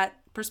into that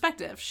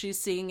perspective. She's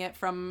seeing it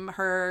from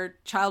her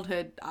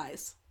childhood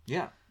eyes.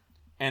 Yeah.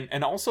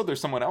 And also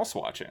there's someone else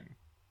watching.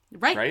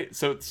 Right. Right?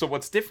 So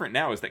what's different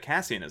now is that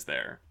Cassian is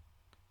there.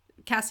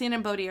 Cassian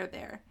and Bodhi are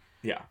there.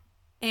 Yeah.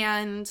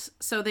 And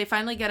so they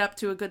finally get up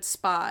to a good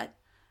spot,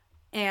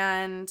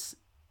 and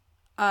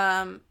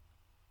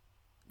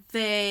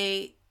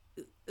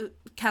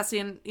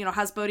Cassian,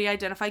 has Bodhi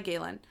identify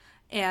Galen,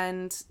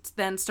 and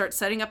then starts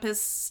setting up his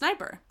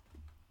sniper.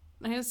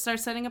 He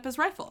starts setting up his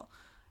rifle.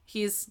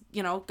 He's,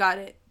 got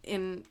it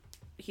in.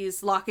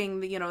 He's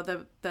locking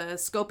the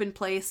scope in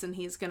place, and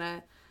he's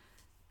gonna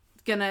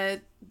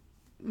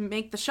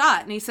make the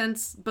shot. And he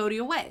sends Bodhi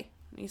away.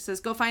 He says,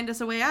 "Go find us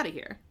a way out of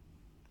here,"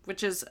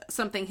 which is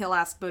something he'll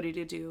ask Bodhi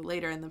to do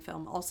later in the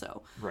film,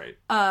 also. Right.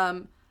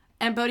 And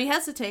Bodhi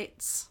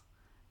hesitates,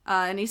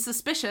 and he's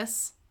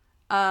suspicious.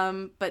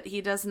 But he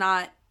does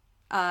not,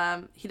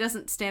 he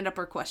doesn't stand up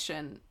or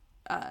question,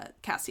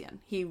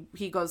 Cassian.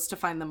 He goes to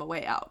find them a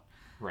way out.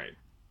 Right.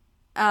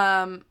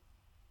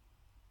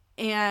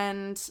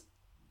 And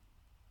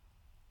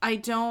I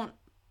don't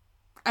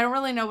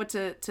really know what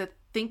to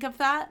think of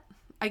that.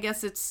 I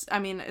guess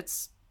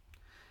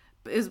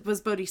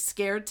was Bodhi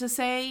scared to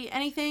say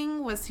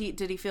anything?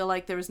 Did he feel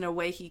like there was no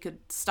way he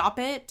could stop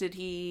it? Did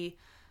he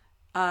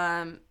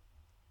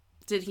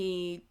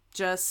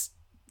just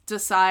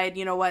decide,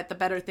 the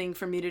better thing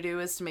for me to do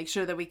is to make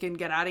sure that we can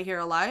get out of here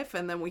alive,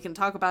 and then we can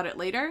talk about it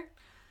later?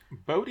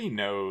 Bodhi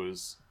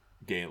knows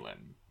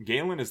Galen.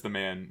 Galen is the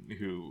man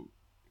who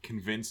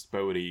convinced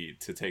Bodhi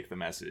to take the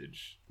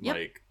message. Yep.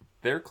 Like,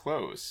 they're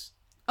close.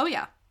 Oh,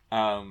 yeah.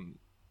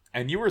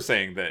 And you were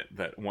saying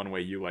that one way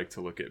you like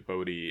to look at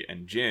Bodhi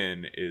and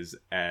Jin is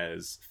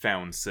as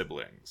found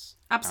siblings.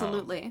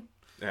 Absolutely.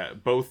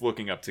 Both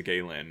looking up to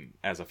Galen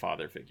as a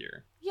father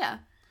figure. Yeah.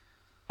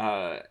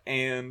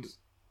 And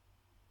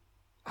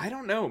I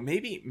don't know.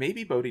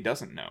 Maybe Bodhi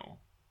doesn't know.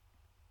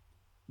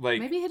 Like,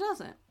 maybe he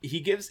doesn't.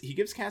 He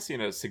gives Cassian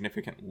a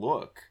significant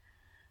look,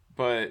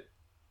 but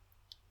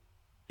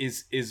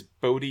is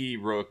Bodhi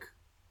Rook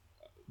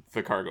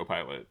the cargo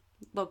pilot?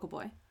 Local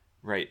boy.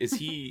 Right. Is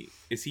he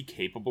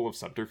capable of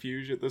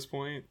subterfuge at this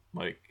point?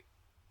 Like,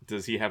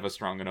 does he have a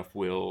strong enough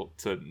will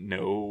to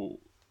know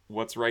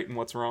what's right and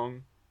what's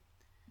wrong?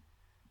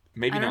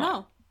 Maybe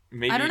not.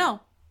 I don't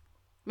know.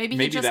 Maybe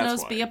he just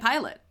knows be a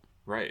pilot.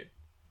 Right.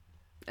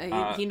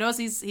 He knows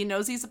he's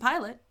a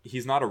pilot.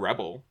 He's not a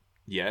rebel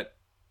yet.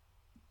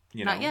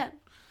 Not yet.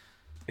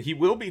 He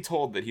will be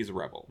told that he's a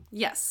rebel.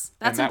 Yes,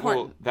 that's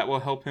important. That will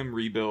help him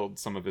rebuild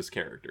some of his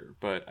character.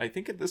 But I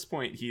think at this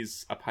point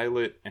he's a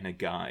pilot and a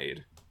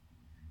guide.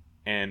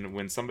 And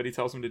when somebody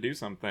tells him to do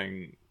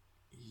something,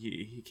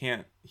 he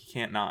can't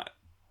not.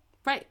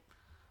 Right.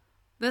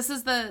 This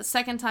is the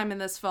second time in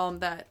this film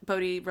that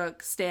Bodhi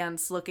Rook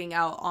stands looking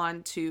out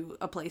onto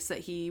a place that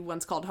he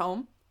once called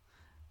home.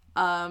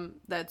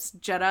 That's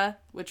Jeddah,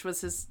 which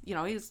was his, he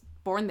was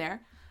born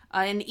there.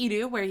 In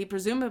Edu, where he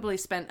presumably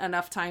spent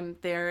enough time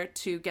there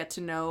to get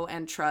to know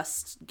and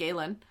trust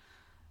Galen.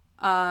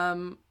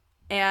 And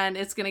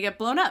it's going to get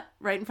blown up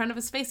right in front of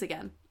his face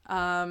again.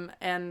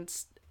 And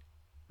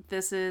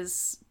this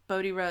is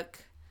Bodhi Rook,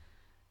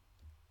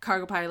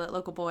 cargo pilot,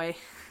 local boy.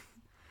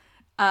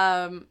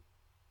 Kind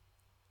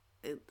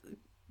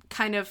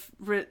of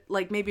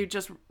maybe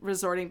just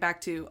resorting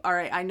back to, all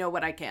right, I know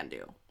what I can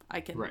do.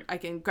 I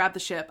can grab the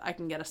ship. I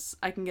can get us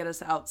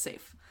out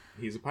safe.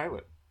 He's a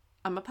pilot.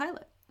 I'm a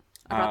pilot.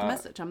 I brought the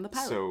message. I'm the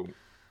pilot. So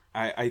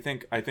I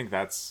think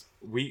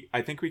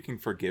we can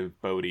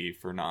forgive Bodhi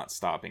for not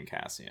stopping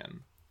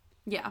Cassian.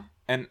 Yeah.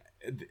 And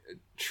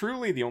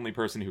truly the only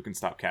person who can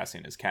stop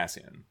Cassian is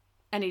Cassian.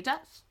 And he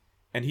does.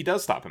 And he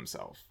does stop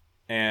himself.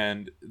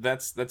 And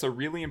that's a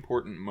really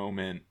important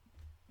moment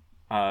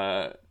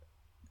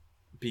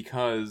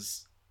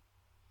because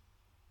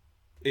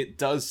it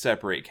does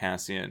separate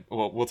Cassian.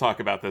 Well, we'll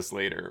talk about this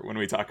later when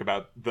we talk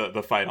about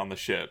the fight on the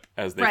ship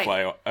as they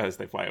fly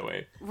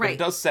away. Right. But it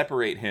does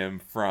separate him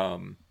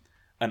from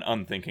an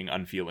unthinking,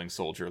 unfeeling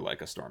soldier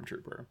like a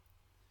stormtrooper.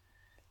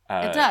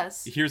 It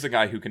does. Here's a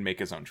guy who can make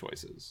his own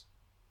choices.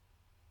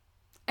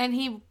 And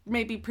he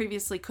maybe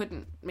previously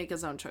couldn't make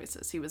his own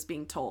choices. He was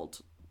being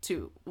told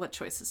what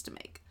choices to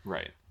make.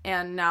 Right.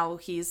 And now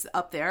he's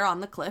up there on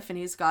the cliff and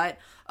he's got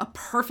a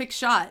perfect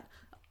shot,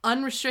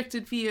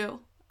 unrestricted view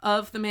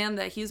of the man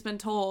that he's been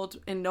told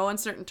in no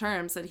uncertain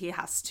terms that he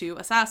has to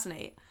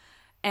assassinate.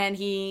 And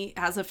he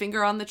has a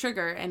finger on the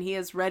trigger and he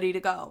is ready to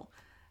go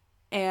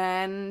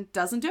and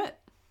doesn't do it.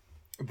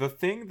 The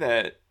thing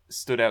that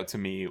stood out to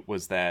me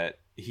was that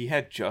he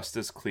had just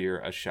as clear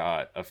a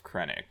shot of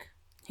Krennic.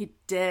 He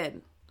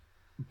did.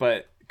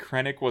 But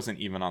Krennic wasn't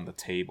even on the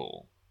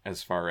table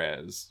as far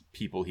as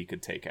people he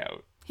could take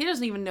out. He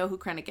doesn't even know who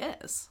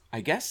Krennic is.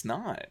 I guess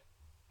not.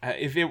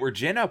 If it were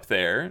Jyn up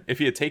there, if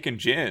he had taken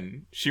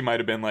Jyn, she might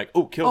have been like,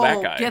 oh, kill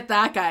that guy. Get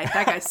that guy.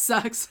 That guy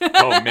sucks.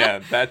 Oh,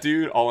 man. That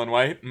dude, all in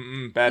white?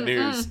 Bad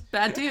news.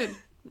 Bad dude.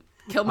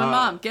 Kill my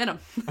mom. Get him.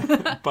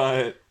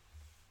 But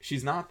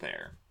she's not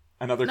there.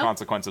 Another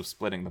consequence of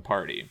splitting the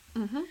party.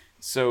 Mm-hmm.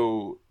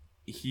 So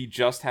he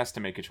just has to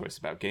make a choice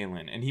about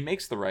Galen, and he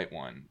makes the right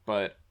one.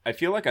 But I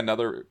feel like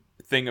another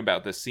thing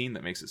about this scene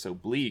that makes it so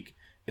bleak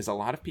is a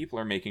lot of people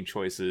are making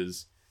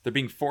choices. They're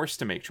being forced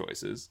to make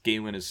choices.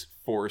 Galen is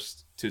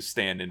forced to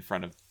stand in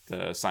front of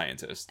the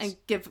scientists. And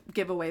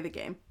give away the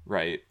game.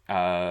 Right.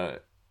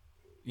 Cassian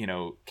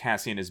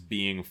is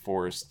being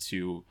forced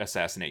to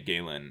assassinate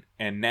Galen.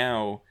 And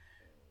now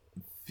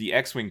the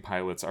X-Wing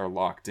pilots are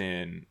locked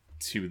in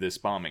to this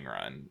bombing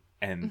run.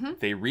 And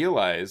they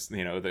realize,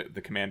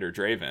 the Commander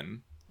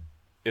Draven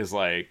is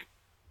like,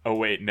 oh,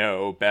 wait,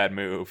 no, bad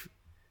move.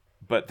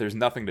 But there's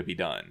nothing to be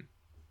done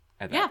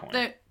at that point.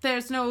 Yeah,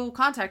 there's no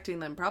contacting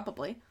them,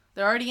 probably.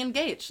 They're already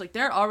engaged. Like,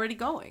 they're already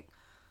going.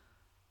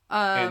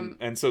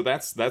 And so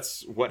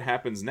that's what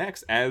happens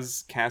next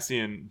as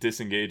Cassian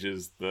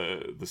disengages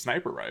the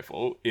sniper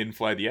rifle. In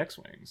fly the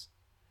X-Wings.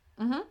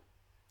 Mm-hmm.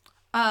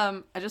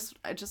 I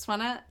just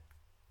want to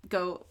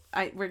go.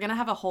 We're gonna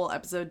have a whole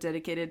episode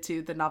dedicated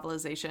to the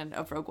novelization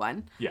of Rogue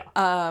One. Yeah.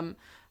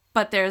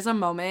 But there's a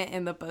moment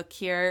in the book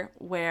here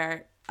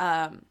where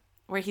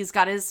he's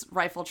got his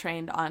rifle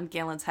trained on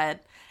Galen's head,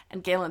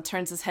 and Galen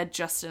turns his head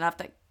just enough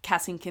that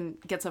Cassian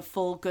gets a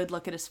full good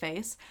look at his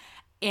face.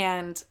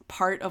 And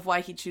part of why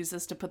he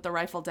chooses to put the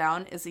rifle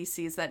down is he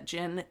sees that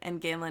Jyn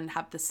and Galen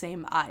have the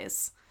same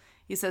eyes.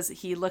 He says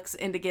he looks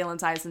into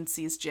Galen's eyes and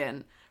sees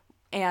Jyn,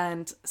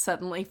 and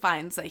suddenly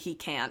finds that he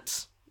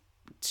can't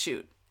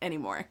shoot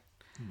anymore.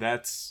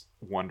 That's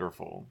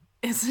wonderful.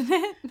 Isn't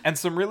it? And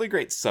some really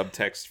great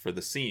subtext for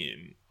the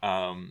scene.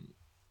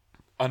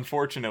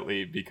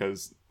 Unfortunately,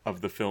 because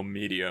of the film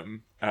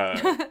medium,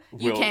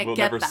 we'll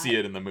never see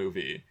it in the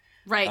movie.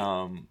 Right.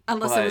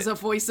 Unless it was a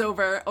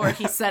voiceover or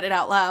he said it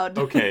out loud.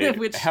 Okay.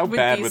 Which how would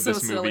bad be would so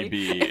this silly. movie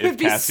be if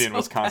Cassian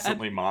was so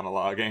constantly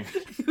monologuing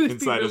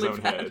inside his really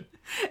own bad. head?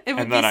 It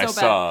would And then be I so bad.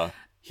 saw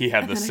he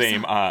had the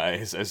same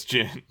eyes as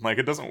Jyn. Like,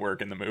 it doesn't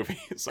work in the movie.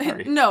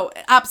 Sorry. No,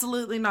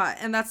 absolutely not.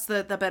 And that's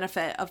the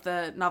benefit of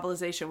the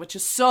novelization, which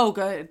is so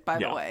good, by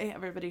the way.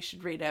 Everybody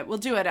should read it. We'll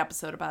do an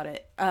episode about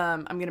it.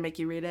 I'm going to make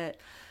you read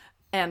it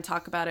and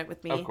talk about it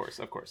with me. Of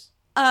course.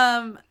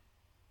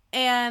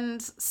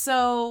 And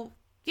so,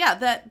 yeah,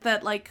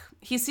 that like,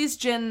 he sees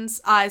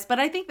Jin's eyes, but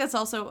I think that's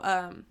also,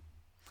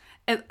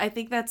 I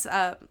think that's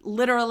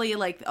literally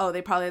like, oh,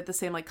 they probably have the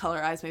same like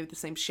color eyes, maybe the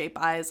same shape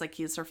eyes, like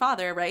he's her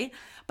father, right?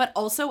 But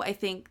also I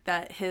think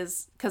that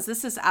because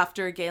this is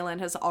after Galen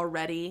has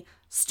already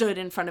stood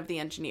in front of the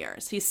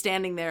engineers. He's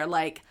standing there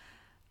like,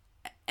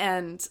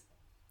 and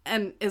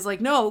is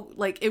like, no,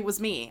 like, it was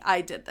me.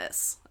 I did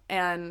this.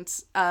 And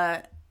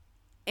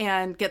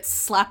gets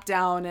slapped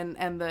down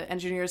and the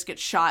engineers get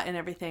shot and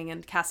everything.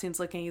 And Cassian's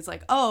looking, he's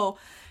like, oh,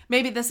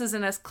 maybe this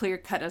isn't as clear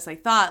cut as I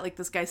thought. Like,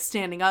 this guy's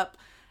standing up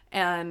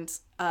and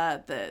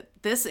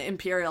this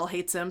Imperial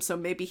hates him. So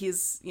maybe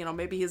he's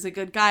a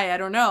good guy. I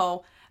don't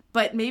know.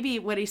 But maybe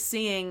what he's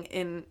seeing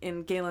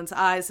in Galen's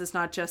eyes is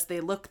not just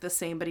they look the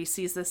same, but he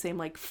sees the same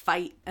like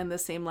fight and the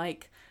same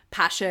like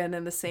passion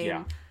and the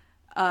same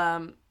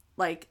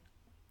like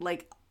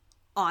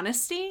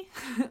honesty.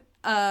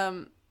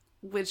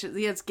 Which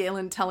is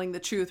Galen telling the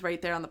truth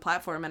right there on the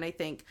platform. And I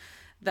think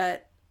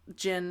that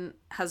Jyn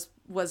has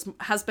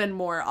been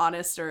more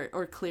honest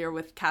or clear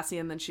with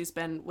Cassian than she's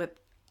been with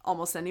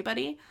almost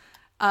anybody.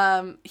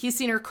 He's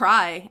seen her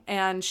cry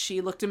and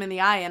she looked him in the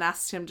eye and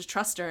asked him to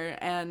trust her.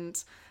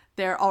 And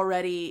they're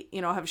already,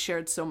 have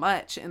shared so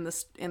much in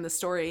the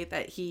story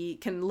that he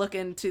can look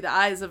into the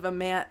eyes of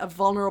a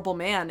vulnerable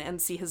man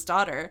and see his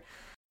daughter.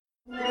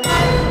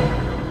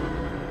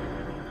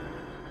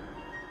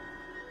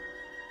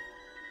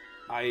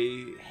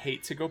 I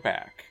hate to go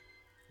back,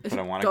 but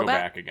I want to go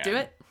back again.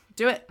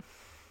 Do it.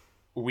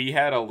 We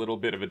had a little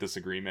bit of a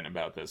disagreement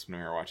about this when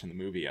we were watching the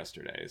movie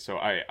yesterday, so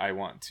I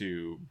want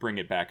to bring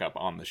it back up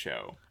on the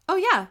show. Oh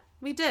yeah,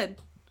 we did.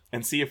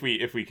 And see if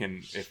we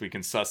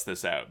can suss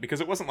this out,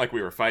 because it wasn't like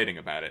we were fighting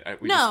about it.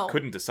 We no. just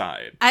couldn't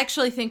decide. I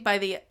actually think by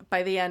the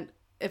end,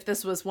 if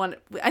this was one,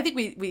 I think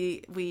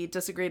we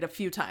disagreed a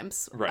few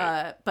times.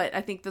 Right. But I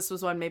think this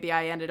was one maybe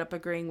I ended up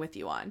agreeing with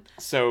you on.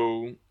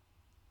 So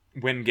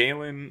when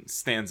Galen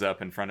stands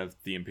up in front of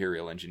the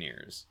Imperial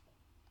engineers,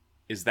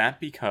 is that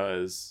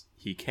because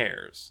he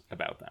cares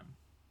about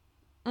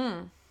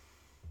them?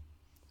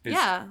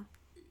 Yeah.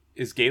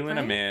 Is Galen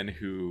right? a man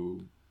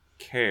who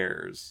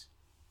cares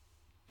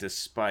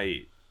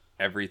despite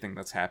everything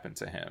that's happened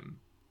to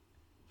him?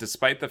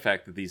 Despite the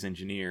fact that these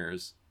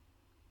engineers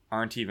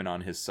aren't even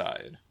on his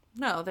side?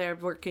 No, they're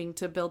working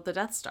to build the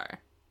Death Star.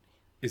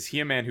 Is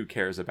he a man who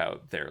cares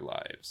about their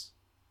lives?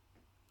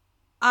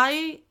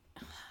 I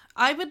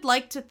would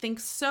like to think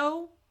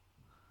so.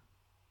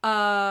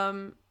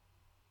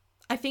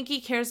 I I think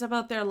he cares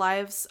about their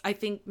lives. I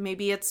think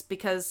maybe it's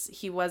because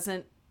he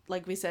wasn't,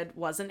 like we said,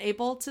 wasn't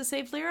able to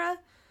save Lyra.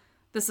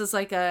 This is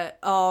like a,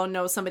 oh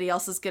no, somebody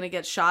else is going to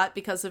get shot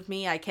because of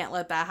me. I can't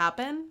let that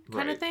happen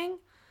kind of thing.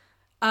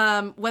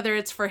 Whether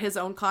it's for his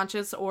own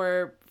conscience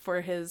or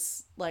for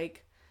his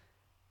like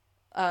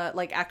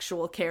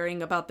actual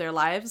caring about their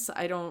lives.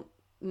 I don't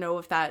know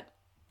if that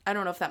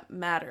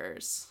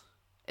matters.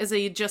 Is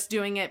he just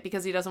doing it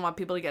because he doesn't want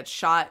people to get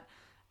shot?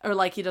 Or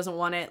like he doesn't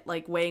want it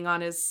like weighing on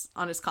his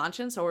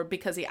conscience, or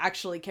because he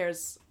actually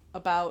cares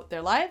about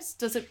their lives?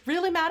 Does it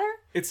really matter?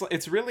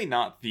 It's really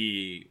not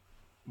the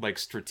like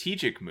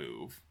strategic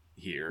move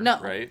here, no.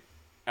 Right?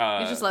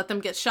 You just let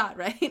them get shot,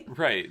 right?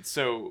 Right.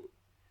 So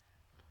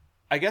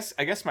I guess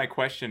my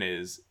question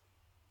is,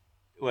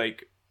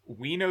 like,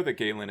 we know that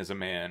Galen is a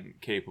man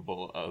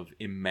capable of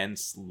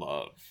immense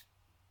love,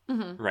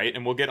 right?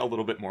 And we'll get a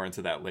little bit more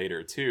into that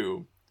later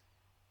too.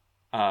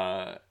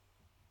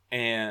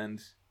 And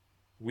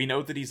we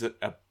know that he's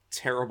a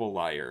terrible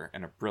liar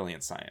and a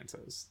brilliant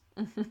scientist.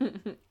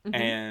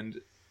 And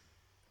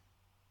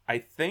I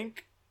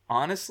think,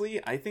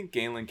 honestly,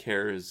 Galen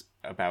cares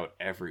about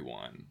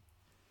everyone.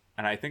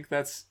 And I think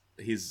that's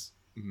his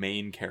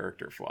main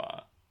character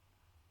flaw.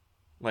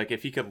 Like,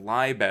 if he could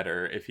lie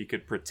better, if he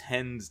could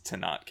pretend to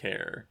not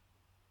care,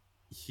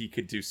 he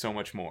could do so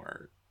much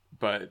more.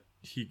 But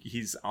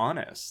he's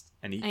honest,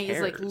 and he cares.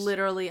 He's, like,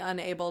 literally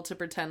unable to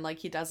pretend like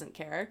he doesn't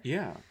care.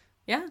 Yeah.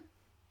 Yeah.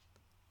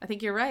 I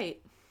think you're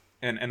right.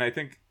 And I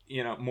think,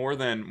 you know, more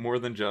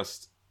than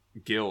just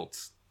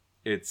guilt,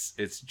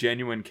 it's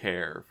genuine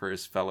care for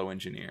his fellow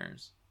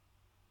engineers.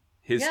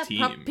 His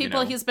team.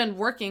 People he's been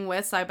working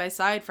with side by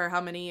side for how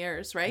many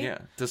years, right? Yeah.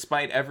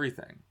 Despite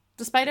everything.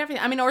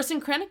 I mean, Orson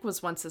Krennic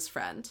was once his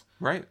friend.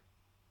 Right.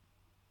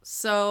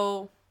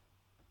 So,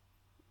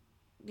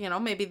 you know,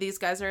 maybe these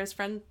guys are his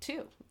friend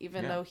too,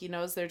 even though he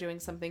knows they're doing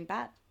something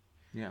bad.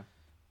 Yeah.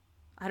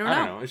 I don't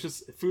know. It's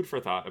just food for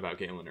thought about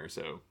Galen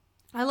Erso.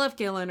 I love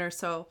Galen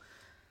Erso.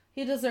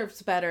 He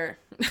deserves better.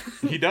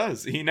 He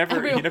does. He never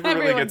really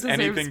gets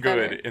anything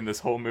good in this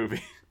whole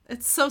movie.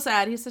 It's so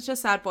sad. He's such a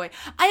sad boy.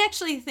 I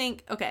actually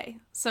think, okay,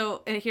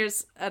 so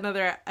here's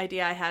another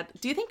idea I had.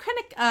 Do you think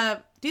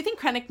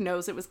Krennic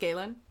knows it was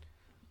Galen?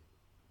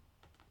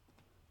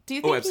 Do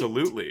you think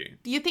absolutely.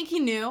 Do you think he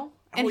knew?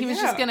 And he was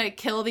just going to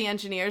kill the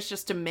engineers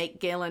just to make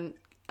Galen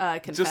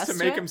confess just to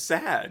make him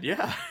sad,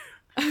 yeah.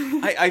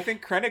 I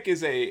think Krennic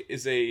is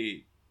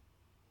a...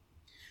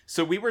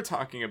 So we were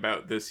talking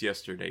about this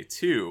yesterday,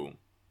 too.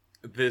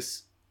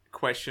 This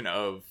question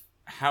of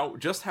how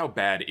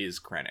bad is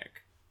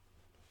Krennic?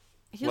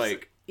 He's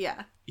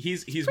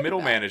middle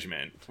bad.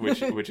 Management,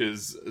 which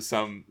is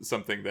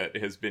something that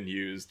has been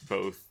used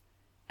both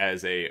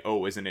as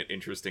isn't it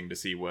interesting to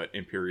see what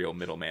Imperial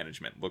middle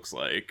management looks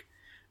like,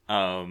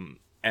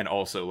 and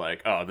also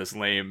like, oh, this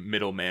lame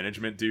middle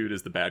management dude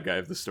is the bad guy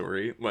of the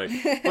story. Like,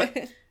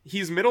 but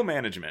he's middle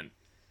management,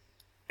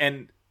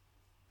 and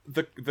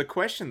the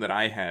question that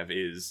I have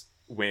is,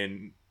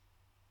 when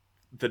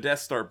the Death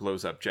Star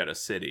blows up Jedha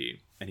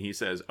City and he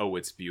says, "Oh,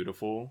 it's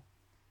beautiful."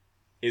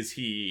 Is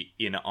he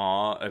in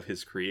awe of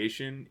his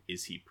creation?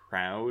 Is he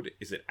proud?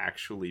 Is it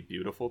actually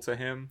beautiful to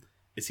him?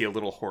 Is he a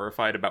little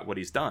horrified about what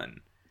he's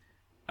done?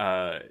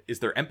 Is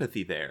there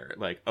empathy there?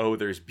 Like, oh,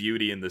 there's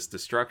beauty in this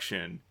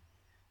destruction.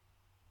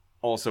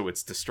 Also,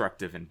 it's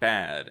destructive and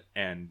bad,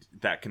 and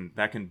that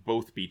can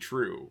both be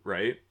true,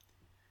 right?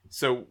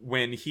 So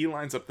when he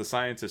lines up the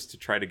scientists to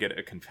try to get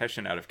a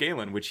confession out of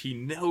Galen, which he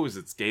knows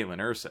it's Galen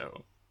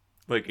Erso,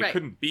 like, it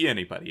couldn't be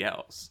anybody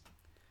else.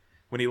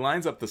 When he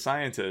lines up the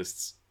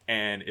scientists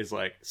and is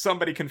like,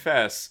 somebody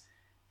confess,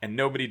 and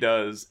nobody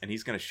does, and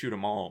he's going to shoot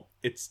them all,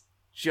 it's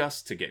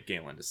just to get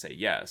Galen to say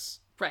yes.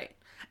 Right.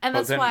 And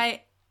that's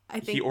why I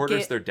think... He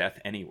orders their death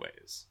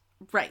anyways.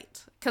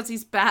 Right. Because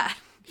he's bad.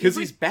 Because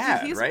he's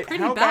bad, right?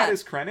 How bad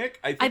is Krennic?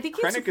 I think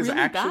Krennic is really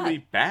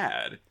actually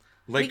bad.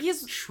 Like,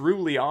 he's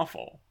truly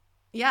awful.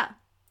 Yeah,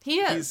 he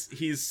is.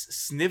 He's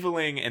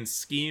sniveling and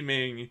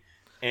scheming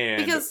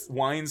and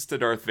whines to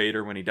Darth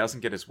Vader when he doesn't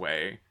get his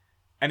way.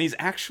 And he's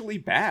actually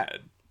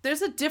bad.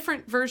 There's a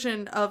different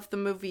version of the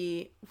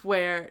movie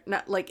where,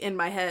 not like in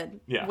my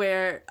head,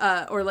 where,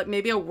 or like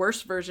maybe a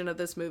worse version of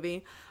this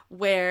movie,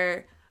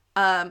 where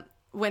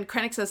when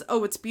Krennic says,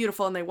 "Oh, it's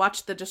beautiful," and they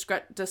watch the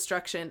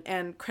destruction,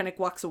 and Krennic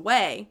walks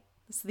away.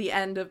 This is the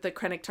end of the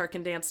Krennic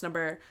Tarkin dance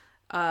number,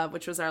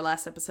 which was our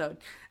last episode.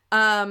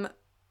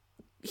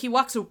 He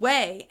walks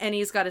away, and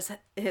he's got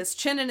his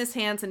chin in his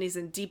hands, and he's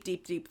in deep,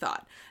 deep, deep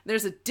thought.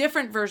 There's a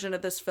different version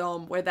of this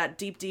film where that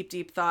deep, deep,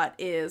 deep thought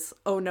is,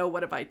 "Oh no,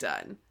 what have I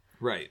done?"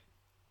 Right.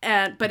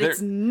 But it's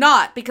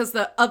not, because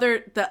the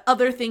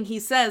other thing he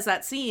says,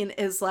 that scene,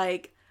 is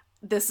like,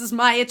 "This is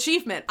my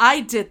achievement. I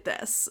did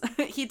this."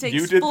 He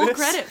takes full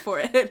credit for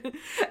it.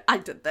 "I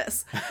did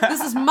this. This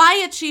is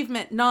my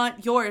achievement,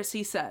 not yours,"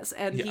 he says.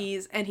 And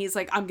he's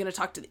like, "I'm gonna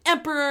talk to the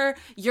Emperor.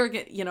 You're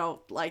gonna,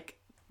 like,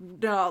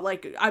 no,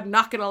 like, I'm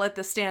not gonna let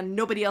this stand.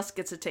 Nobody else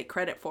gets to take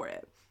credit for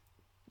it."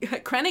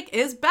 Krennic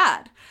is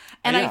bad.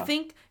 And I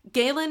think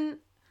Galen,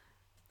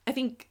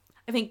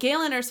 I think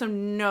Galen Erso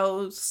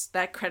knows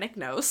that Krennic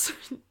knows.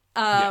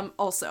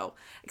 Also,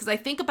 because I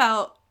think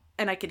about,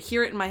 and I could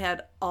hear it in my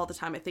head all the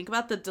time, I think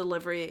about the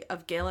delivery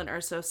of Galen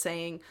Erso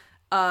saying,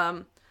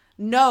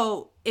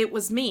 no, it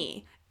was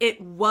me.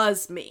 It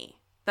was me.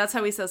 That's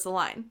how he says the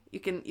line. You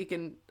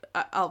can,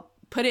 I'll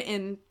put it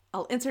in,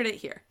 I'll insert it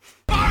here.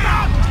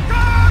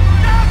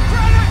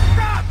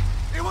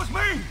 It was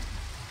me.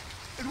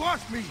 It was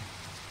me.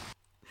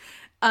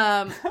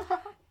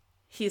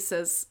 He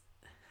says,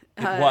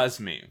 it was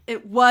me.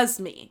 It was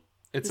me.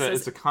 It's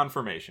a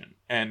confirmation,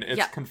 and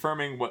it's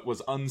confirming what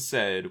was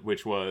unsaid,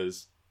 which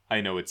was,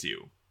 I know it's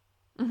you.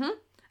 Mm-hmm.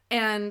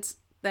 And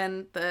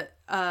then the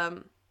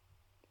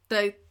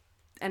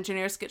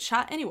engineers get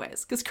shot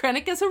anyways, because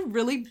Krennic is a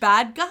really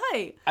bad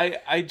guy.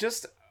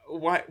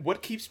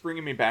 What keeps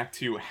bringing me back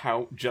to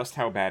how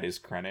bad is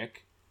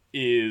Krennic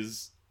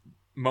is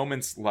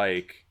moments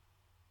like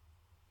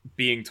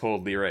being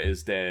told Lyra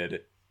is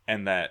dead,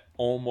 and that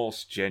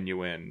almost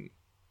genuine,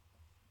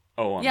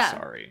 oh, I'm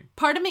sorry.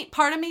 Part of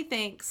me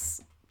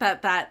thinks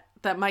that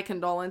my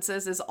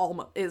condolences is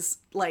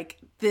like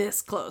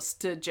this close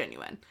to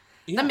genuine.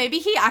 Yeah. Then maybe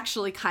he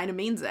actually kind of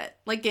means it.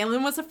 Like,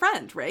 Galen was a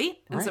friend, right?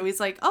 And so he's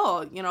like,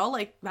 oh,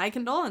 like, my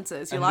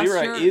condolences. You lost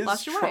Lyra your is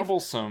wife.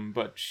 Troublesome,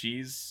 but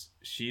she's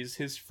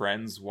his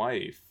friend's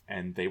wife,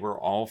 and they were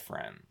all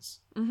friends.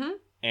 Mm-hmm.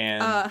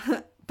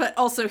 And but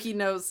also he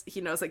knows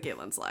that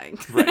Galen's lying.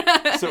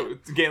 Right. So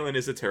Galen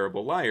is a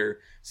terrible liar.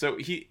 So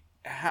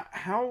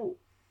how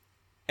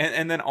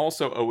and then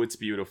also, oh, it's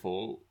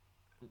beautiful,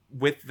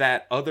 with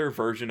that other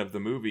version of the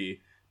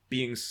movie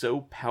being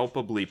so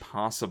palpably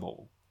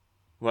possible.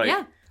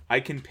 Like, I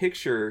can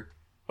picture,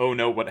 oh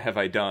no, what have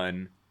I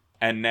done?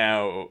 And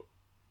now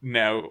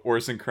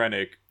Orson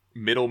Krennic,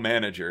 middle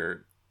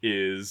manager,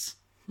 is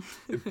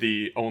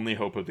the only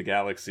hope of the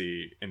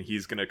galaxy, and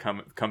he's gonna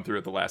come through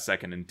at the last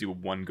second and do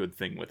one good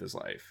thing with his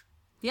life.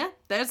 Yeah,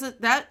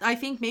 that I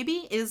think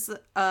maybe is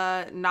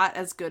not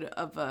as good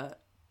of a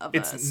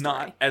story.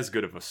 Not as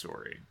good of a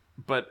story.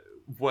 But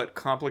what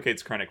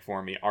complicates Krennic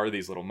for me are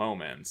these little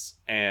moments,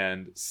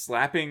 and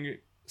slapping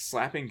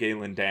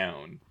Galen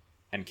down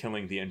and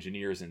killing the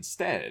engineers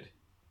instead,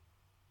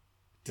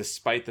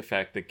 despite the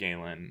fact that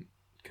Galen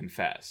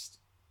confessed.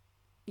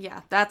 Yeah,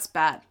 that's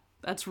bad.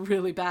 That's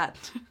really bad.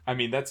 I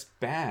mean, that's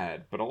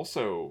bad, but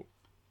also,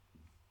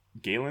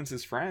 Galen's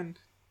his friend.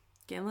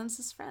 Galen's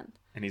his friend.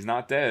 And he's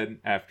not dead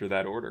after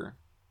that order.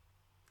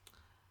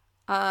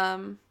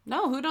 No,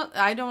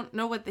 I don't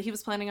know what he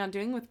was planning on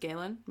doing with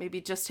Galen.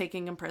 Maybe just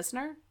taking him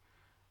prisoner?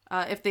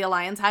 If the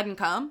Alliance hadn't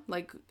come,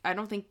 like,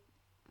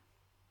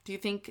 do you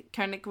think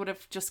Krennic would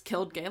have just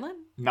killed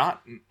Galen?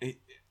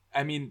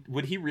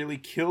 Would he really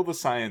kill the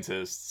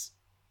scientists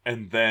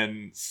and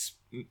then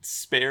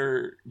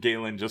spare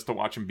Galen just to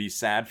watch him be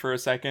sad for a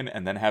second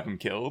and then have him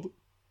killed?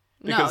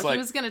 Because, he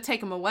was going to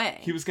take him away.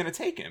 He was going to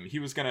take him. He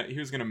was going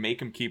to make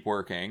him keep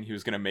working. He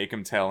was going to make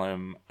him tell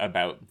him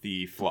about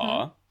the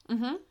flaw.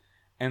 Mm-hmm.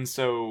 And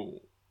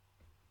so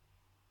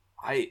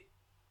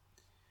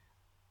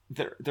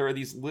there are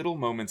these little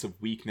moments of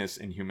weakness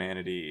in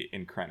humanity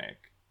in Krennic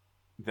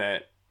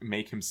that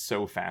make him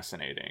so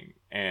fascinating,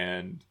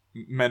 and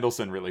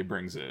Mendelsohn really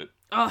brings it.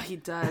 Oh, he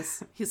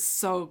does. He's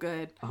so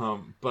good.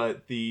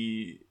 But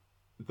the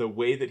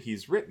way that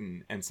he's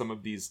written and some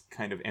of these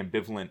kind of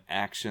ambivalent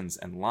actions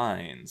and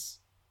lines,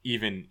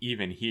 even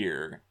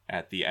here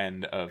at the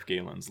end of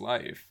Galen's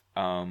life,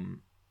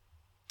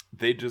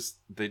 they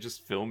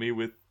just fill me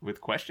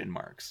with question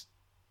marks.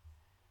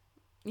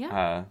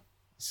 Yeah.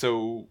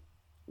 So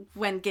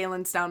when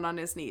Galen's down on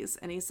his knees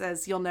and he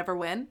says, "You'll never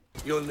win."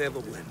 You'll never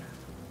win.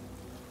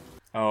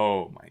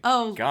 Oh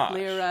my gosh.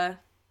 Lyra.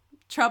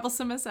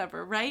 Troublesome as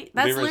ever, right?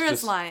 That's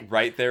Lyra's line.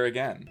 Right there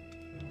again.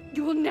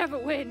 You will never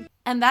win.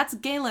 And that's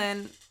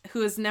Galen,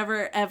 who has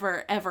never,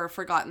 ever, ever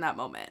forgotten that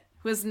moment.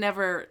 Who has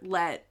never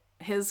let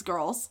his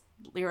girls,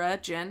 Lyra,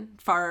 Jyn,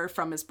 far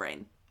from his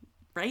brain.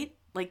 Right?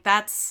 Like,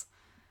 that's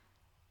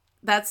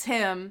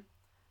him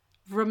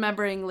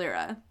remembering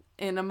Lyra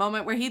in a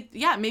moment where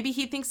maybe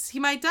he thinks he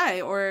might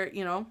die, or,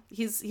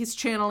 he's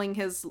channeling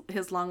his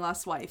long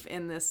lost wife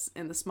in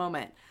this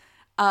moment.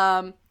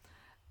 And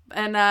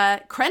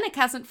Krennic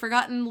hasn't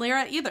forgotten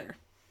Lyra either.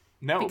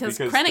 No, because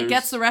Krennic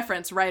gets the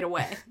reference right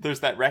away. There's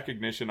that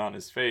recognition on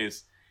his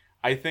face.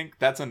 I think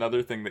that's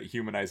another thing that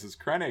humanizes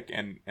Krennic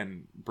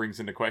and brings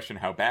into question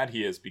how bad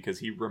he is, because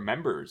he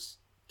remembers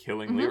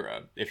killing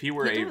Lyra. If he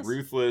were a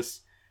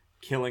ruthless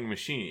killing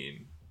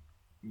machine,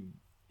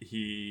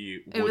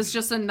 it was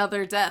just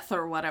another death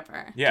or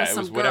whatever. Yeah, just it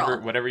was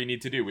whatever you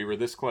need to do. We were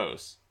this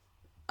close.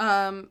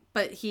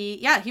 But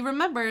he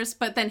remembers,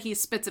 but then he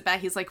spits it back.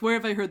 He's like, where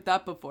have I heard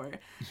that before?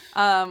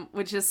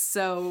 Which is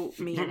so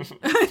mean.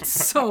 It's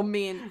so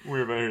mean. Where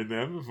have I heard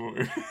that before?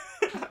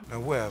 Now,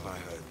 where have I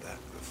heard that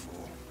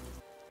before?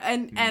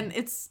 And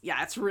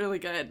it's really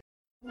good.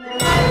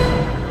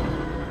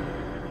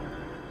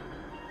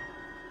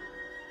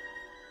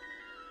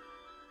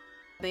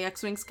 The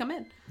X-Wings come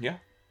in. Yeah.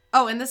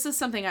 Oh, and this is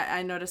something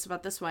I noticed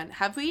about this one.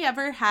 Have we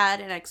ever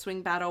had an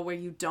X-Wing battle where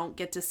you don't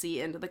get to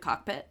see into the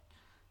cockpit?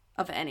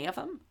 of any of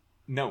them?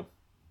 No.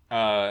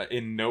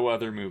 In no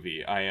other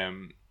movie.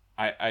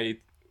 I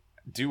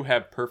do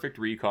have perfect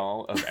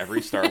recall of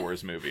every Star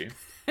Wars movie.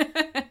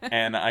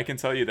 And I can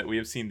tell you that we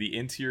have seen the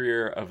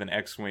interior of an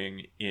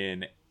X-Wing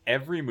in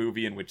every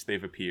movie in which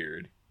they've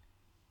appeared,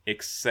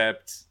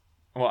 except,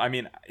 well, I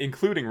mean,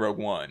 including Rogue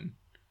One.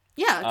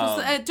 Yeah,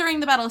 because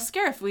during the Battle of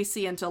Scarif, we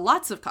see into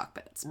lots of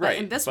cockpits. But right.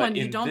 in this one,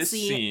 you don't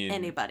see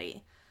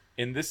anybody.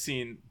 In this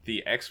scene,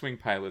 the X-Wing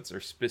pilots are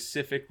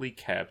specifically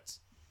kept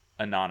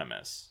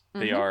anonymous.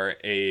 Mm-hmm. They are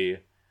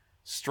a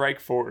strike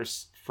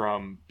force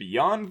from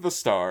beyond the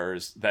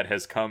stars that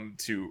has come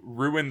to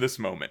ruin this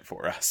moment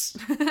for us.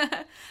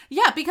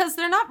 Yeah, because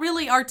they're not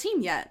really our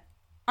team yet,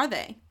 are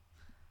they?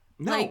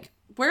 No. Like,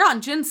 we're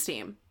on Jin's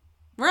team.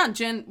 We're on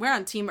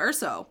Team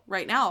Urso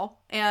right now,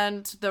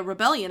 and the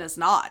Rebellion is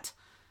not.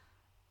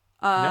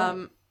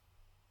 No.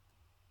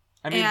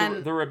 I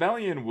mean, the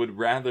Rebellion would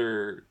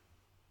rather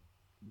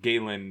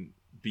Galen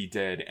be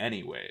dead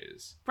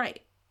anyways.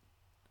 Right.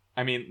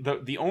 I mean,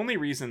 the only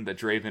reason that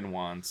Draven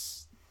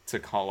wants to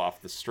call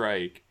off the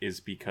strike is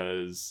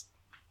because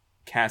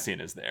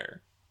Cassian is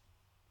there.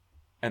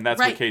 And that's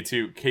what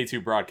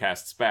K2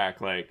 broadcasts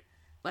back, like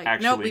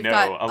actually, we've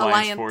got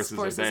Alliance forces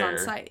are there. On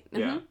site.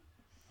 Mm-hmm.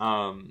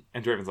 Yeah.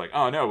 And Draven's like,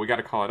 oh no, we got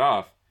to call it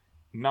off.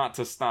 Not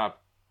to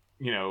stop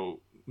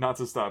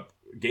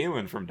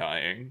Galen from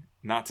dying,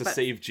 not to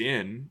save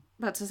Jin.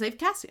 But to save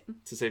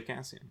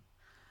Cassian.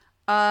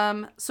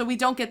 So we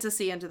don't get to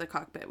see into the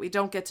cockpit. We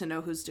don't get to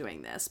know who's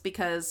doing this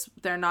because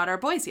they're not our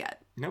boys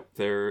yet. Nope,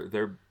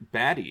 they're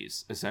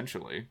baddies,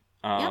 essentially.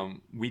 Yep.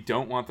 We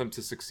don't want them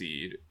to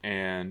succeed,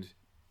 and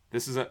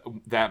this is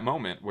that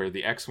moment where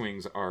the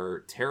X-Wings are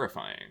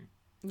terrifying.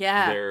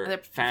 Yeah, they're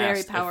fast,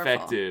 very powerful,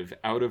 effective,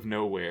 out of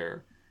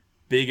nowhere,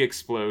 big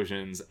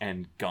explosions,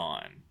 and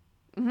gone.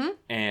 Mm-hmm.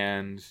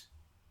 And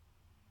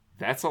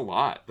that's a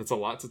lot. That's a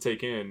lot to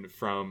take in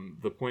from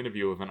the point of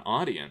view of an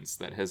audience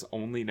that has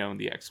only known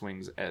the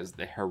X-Wings as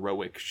the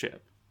heroic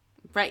ship.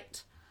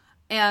 Right.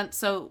 And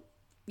so,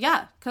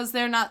 yeah, because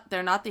they're not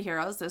the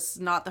heroes. This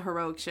is not the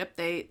heroic ship.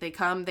 They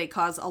come, they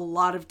cause a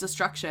lot of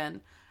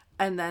destruction,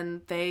 and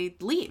then they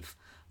leave.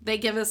 They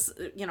give us,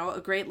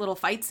 a great little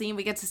fight scene.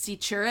 We get to see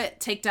Chirrut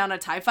take down a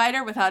TIE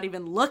fighter without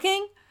even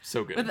looking.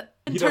 So good.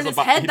 He turn his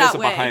head that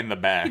way. Behind the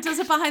back. He does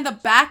it behind the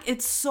back.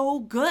 It's so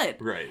good.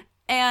 Right.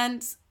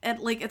 And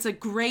it's a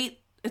great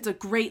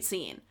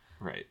scene.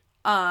 Right.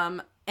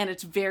 And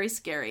it's very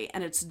scary,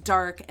 and it's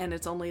dark, and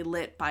it's only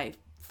lit by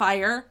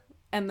fire,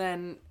 and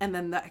then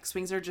the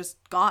X-Wings are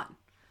just gone.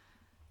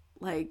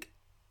 Like,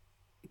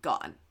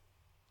 gone.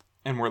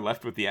 And we're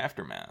left with the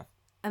aftermath.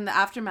 And the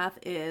aftermath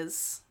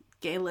is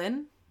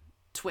Galen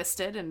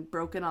twisted and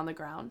broken on the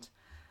ground.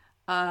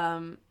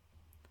 And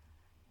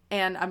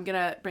I'm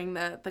gonna bring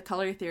the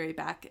color theory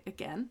back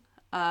again.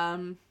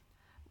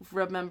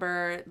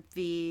 Remember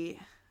the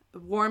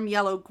warm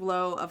yellow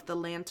glow of the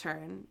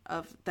lantern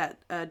of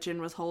that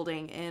Jin was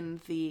holding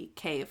in the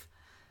cave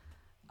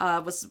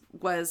was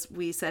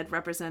we said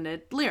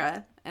represented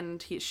Lyra,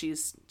 and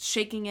she's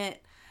shaking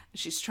it.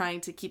 She's trying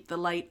to keep the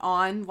light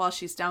on while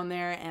she's down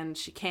there, and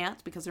she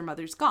can't because her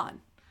mother's gone.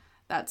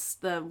 That's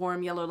the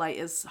warm yellow light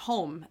is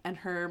home and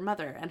her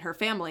mother and her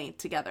family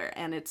together,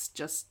 and it's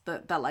just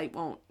the light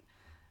won't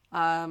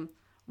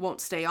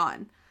stay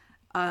on.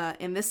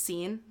 In this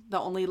scene, the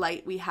only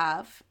light we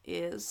have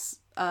is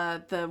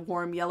the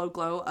warm yellow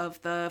glow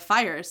of the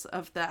fires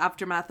of the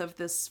aftermath of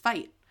this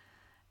fight.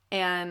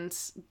 And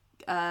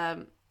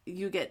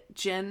you get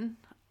Jin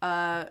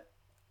and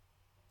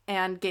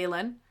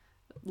Galen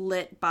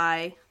lit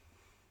by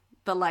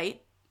the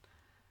light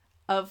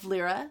of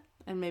Lyra,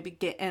 and maybe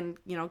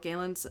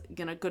Galen's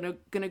gonna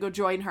go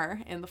join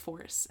her in the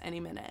Force any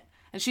minute,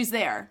 and she's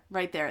there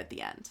right there at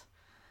the end.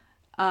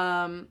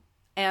 And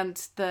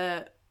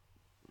the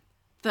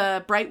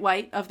bright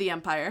white of the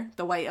Empire,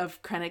 the white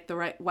of Krennic,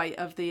 the white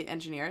of the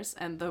engineers,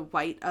 and the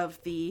white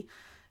of the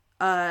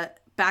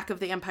back of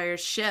the Empire's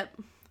ship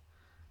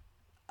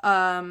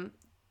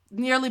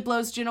nearly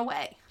blows Jin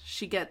away.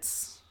 She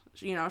gets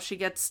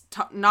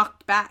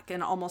knocked back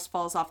and almost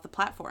falls off the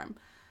platform.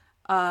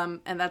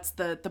 And that's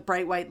the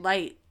bright white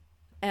light.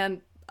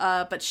 And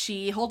but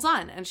she holds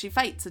on and she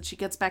fights and she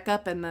gets back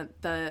up, and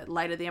the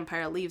light of the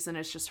Empire leaves, and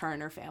it's just her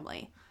and her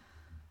family.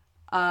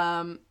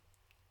 And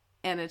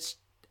it's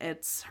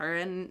her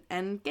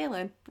and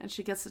Galen, and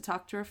she gets to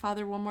talk to her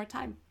father one more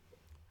time.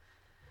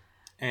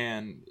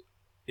 And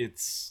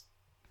it's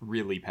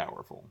really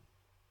powerful.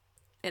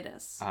 It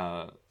is.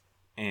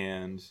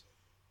 And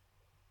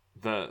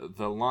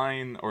the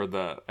line, or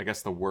the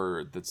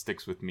word that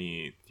sticks with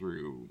me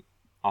through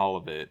all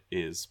of it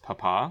is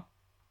papa.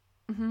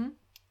 Mm-hmm.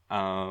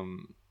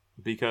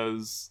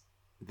 Because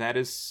that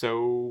is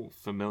so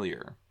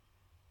familiar.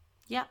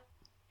 Yeah.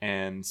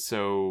 And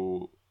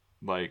so,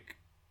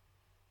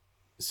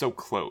 so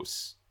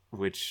close,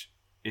 which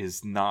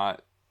is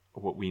not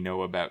what we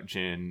know about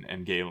Jin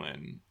and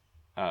Galen.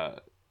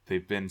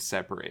 They've been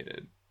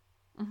separated.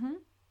 Mm-hmm.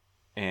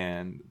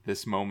 And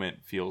this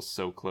moment feels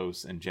so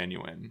close and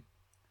genuine.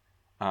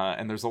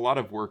 And there's a lot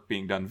of work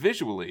being done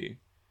visually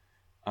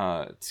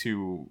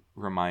to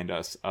remind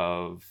us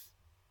of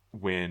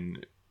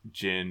when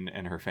Jin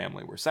and her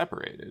family were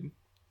separated.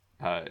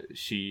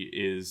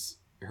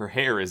 Her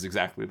hair is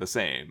exactly the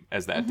same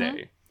as that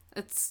day.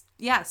 It's,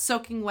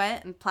 soaking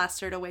wet and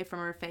plastered away from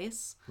her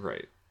face.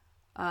 Right.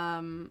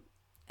 And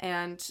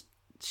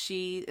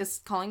she is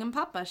calling him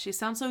Papa. She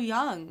sounds so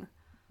young.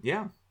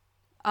 Yeah.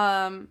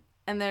 And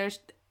there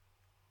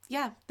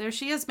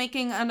she is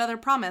making another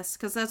promise,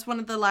 because that's one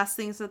of the last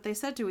things that they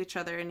said to each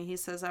other. And he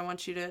says, I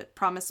want you to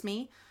promise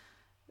me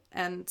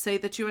and say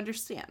that you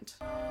understand.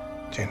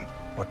 Jin,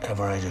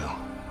 whatever I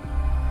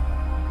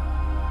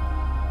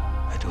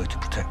do it to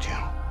protect you.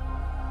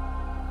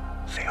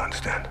 So you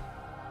understand?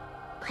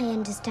 I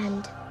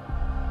understand.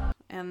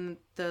 And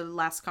the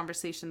last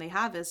conversation they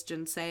have is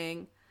Jin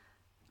saying,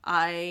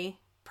 I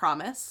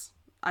promise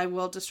I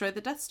will destroy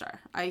the Death Star.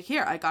 I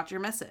got your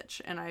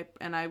message, and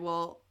I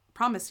will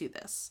promise you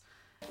this.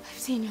 I've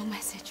seen your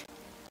message.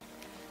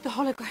 The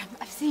hologram,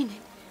 I've seen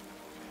it.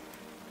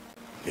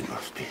 It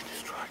must be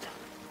destroyed.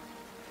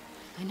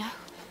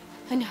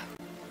 I know.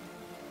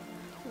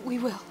 We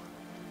will.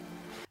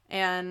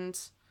 And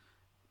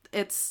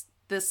it's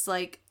this,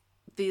 like,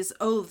 these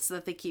oaths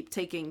that they keep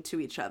taking to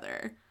each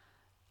other.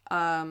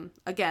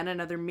 Again,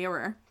 another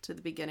mirror to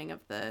the beginning of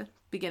the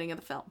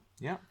film.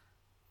 Yeah.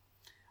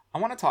 I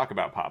want to talk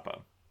about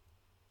Papa.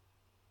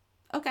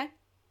 Okay.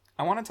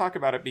 I want to talk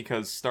about it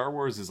because Star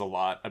Wars is a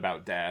lot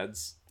about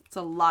dads. It's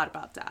a lot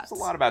about dads. It's a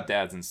lot about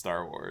dads in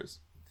Star Wars.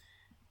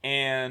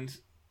 And,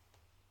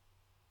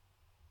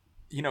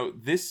 you know,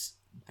 this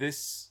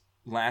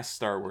last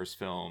Star Wars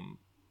film,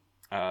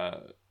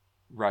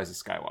 Rise of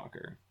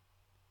Skywalker,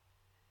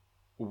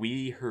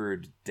 we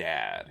heard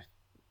Dad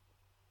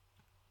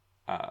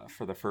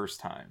for the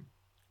first time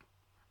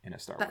in a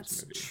Star Wars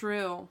movie. That's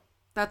true.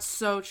 That's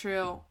so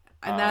true.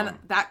 And then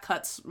that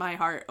cuts my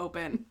heart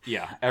open.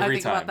 Yeah, every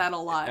time. I think about that a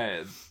lot.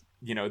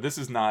 You know, this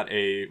is not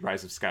a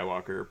Rise of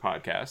Skywalker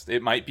podcast.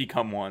 It might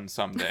become one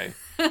someday.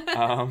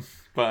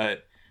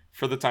 But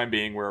for the time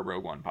being, we're a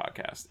Rogue One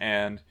podcast.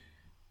 And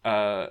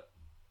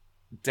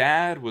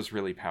Dad was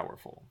really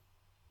powerful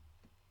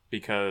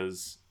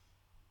because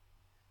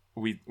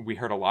we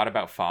heard a lot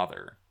about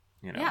father.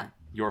 You know,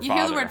 your father. You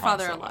hear the word Han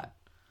father Solo. a lot.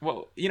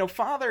 Well, you know,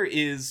 father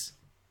is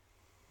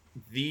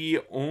the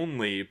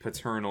only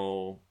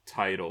paternal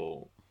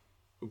title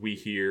we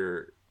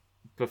hear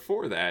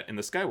before that in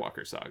the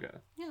Skywalker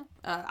saga. Yeah.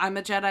 I'm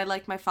a Jedi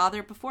like my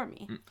father before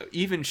me.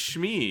 Even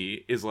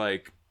Shmi is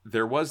like,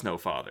 there was no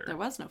father. There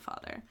was no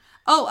father.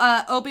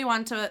 Oh,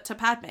 Obi-Wan to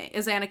Padme.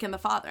 Is Anakin the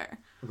father?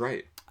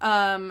 Right.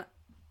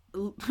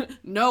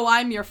 No,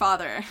 I'm your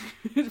father.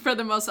 For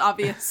the most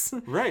obvious.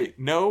 Right.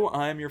 No,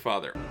 I'm your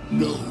father.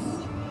 No,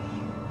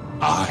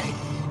 I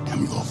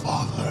am your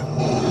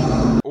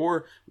father.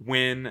 Or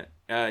when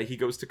he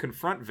goes to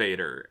confront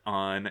Vader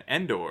on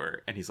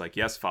Endor, and he's like,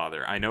 yes,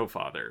 father, I know,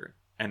 father.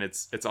 And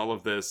it's all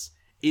of this,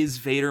 is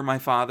Vader my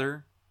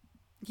father?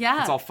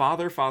 Yeah. It's all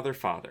father, father,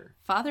 father.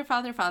 Father,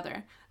 father,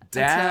 father.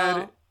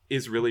 Dad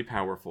is really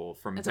powerful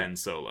from Ben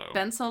Solo.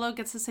 Ben Solo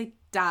gets to say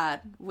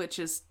dad, which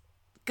is,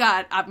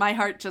 God, my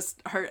heart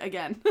just hurt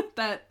again.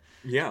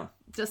 Yeah.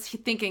 Just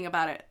thinking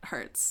about it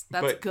hurts.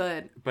 That's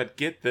good. But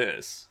get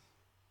this.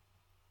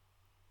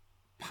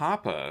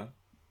 Papa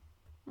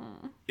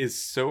is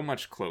so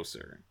much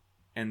closer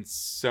and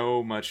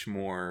so much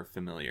more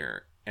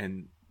familiar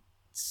and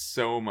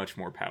so much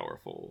more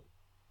powerful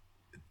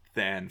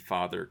than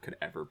father could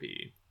ever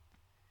be.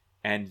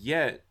 And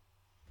yet,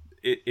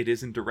 it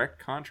is in direct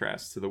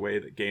contrast to the way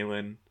that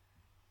Galen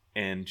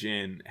and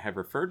Jin have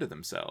referred to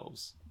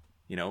themselves.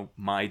 You know,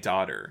 my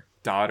daughter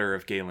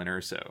of Galen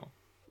Erso.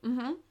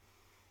 Mm-hmm.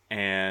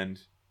 And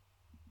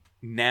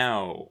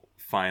now,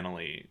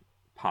 finally,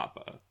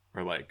 Papa,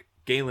 or like,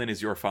 Galen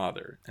is your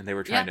father. And they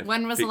were trying to...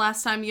 When was the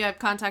last time you had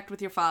contact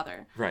with your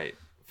father? Right.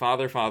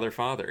 Father, father,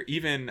 father.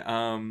 Even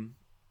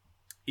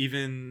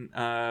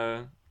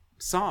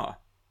Saw.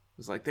 It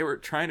was like they were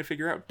trying to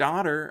figure out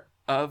daughter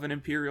of an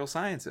Imperial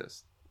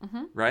scientist.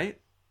 Mm-hmm. Right?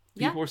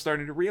 Yeah. People were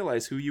starting to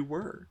realize who you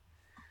were.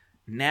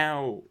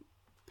 Now,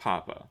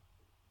 Papa.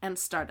 And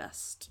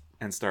Stardust.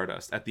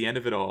 At the end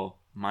of it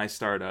all, my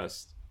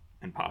Stardust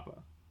and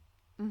Papa.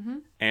 Mm-hmm.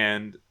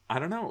 And I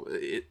don't know.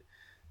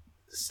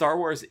 Star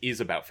Wars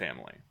is about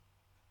family.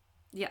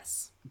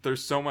 Yes.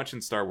 There's so much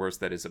in Star Wars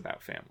that is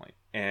about family.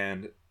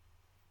 And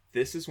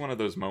this is one of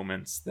those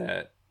moments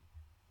that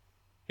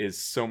is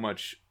so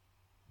much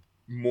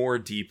more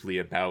deeply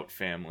about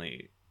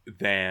family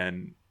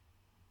than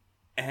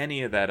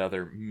any of that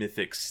other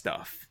mythic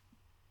stuff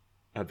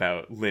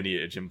about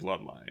lineage and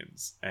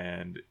bloodlines,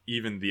 and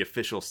even the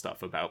official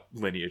stuff about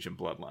lineage and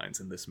bloodlines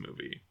in this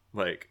movie.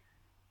 Like,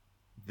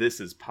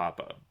 this is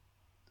Papa.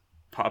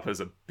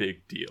 Papa's a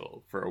big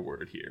deal for a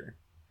word here.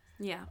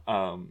 Yeah.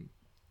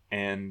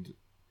 And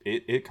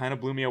it kind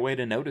of blew me away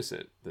to notice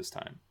it this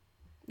time.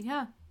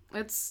 Yeah.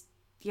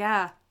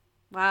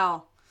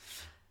 Wow.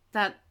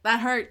 That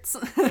hurts.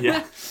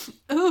 Yeah.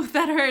 Ooh,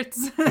 that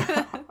hurts.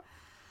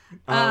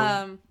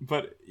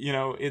 But, you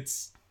know,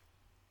 it's...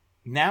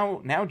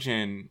 Now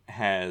Jin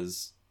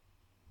has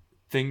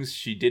things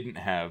she didn't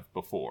have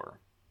before.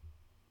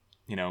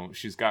 You know,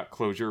 she's got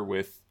closure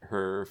with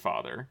her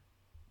father,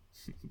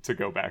 to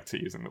go back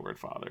to using the word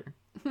father.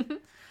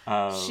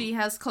 She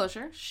has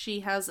closure. She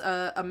has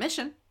a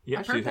mission.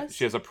 Yeah,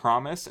 she has a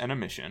promise and a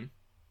mission.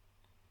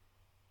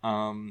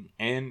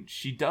 And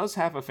she does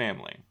have a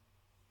family.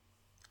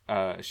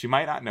 She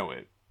might not know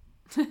it.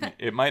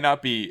 It might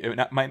not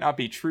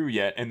be true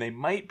yet, and they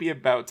might be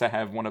about to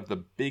have one of the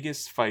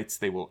biggest fights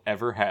they will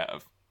ever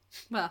have.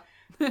 Well,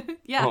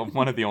 yeah. Well,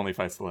 one of the only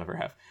fights they'll ever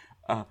have.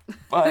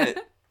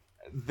 But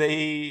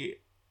they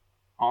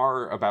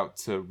are about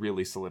to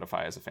really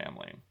solidify as a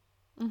family.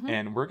 Mm-hmm.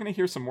 And we're going to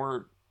hear some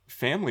more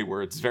family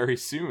words very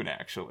soon,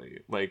 actually.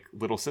 Like,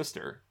 little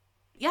sister.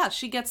 Yeah,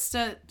 she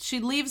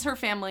leaves her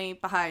family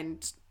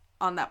behind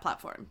on that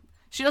platform.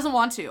 She doesn't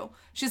want to.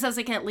 She says,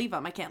 I can't leave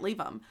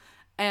them.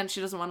 And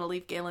she doesn't want to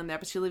leave Galen there,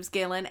 but she leaves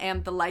Galen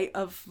and the light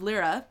of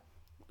Lyra,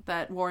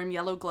 that warm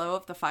yellow glow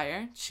of the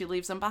fire, she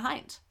leaves them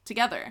behind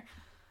together.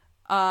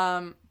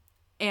 And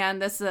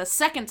this is the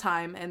second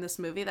time in this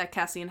movie that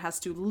Cassian has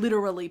to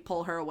literally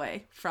pull her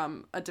away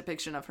from a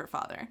depiction of her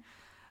father.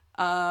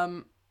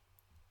 And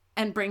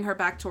bring her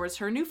back towards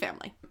her new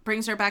family.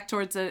 Brings her back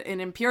towards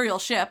an Imperial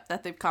ship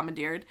that they've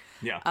commandeered.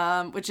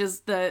 Yeah. Which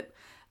is a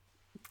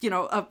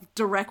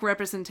direct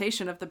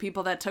representation of the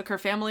people that took her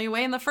family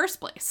away in the first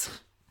place.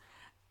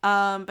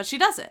 But she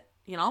does it,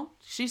 you know?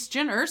 She's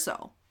Jyn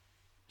Erso.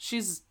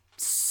 She's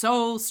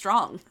so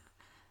strong.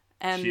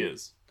 And she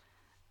is.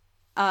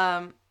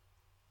 And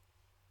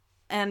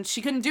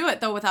she couldn't do it,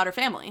 though, without her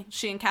family.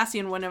 She and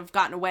Cassian wouldn't have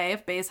gotten away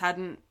if Baze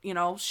hadn't,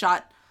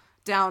 shot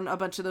down a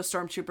bunch of those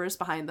stormtroopers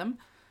behind them.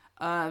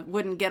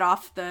 Wouldn't get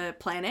off the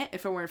planet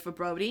if it weren't for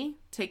Bodhi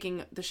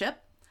taking the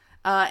ship.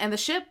 And the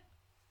ship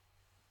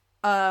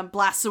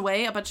blasts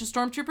away a bunch of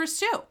stormtroopers,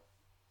 too.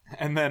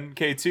 And then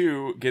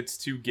K2 gets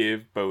to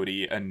give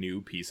Bodhi a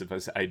new piece of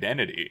his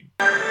identity.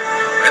 You're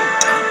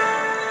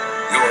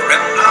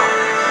rebel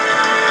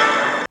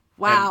now.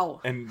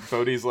 Wow. And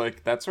Bodhi's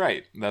like, that's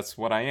right. That's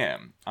what I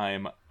am.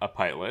 I'm a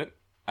pilot.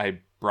 I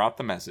brought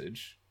the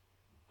message.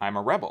 I'm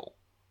a rebel.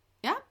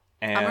 Yeah,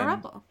 I'm a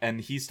rebel.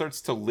 And he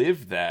starts to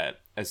live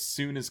that as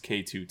soon as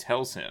K2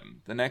 tells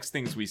him. The next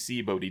things we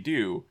see Bodhi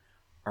do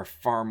are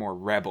far more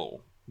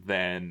rebel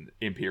than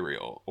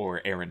Imperial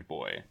or errand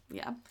boy.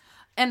 Yeah.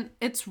 And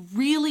it's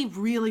really,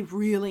 really,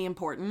 really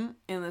important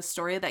in this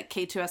story that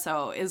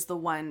K2SO is the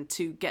one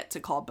to get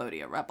to call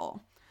Bodhi a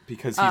rebel.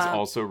 Because he's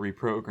also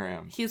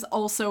reprogrammed. He's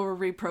also a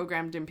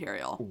reprogrammed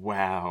Imperial.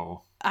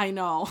 Wow. I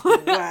know.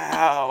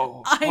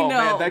 Wow. I know.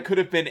 Man, that could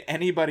have been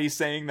anybody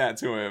saying that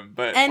to him.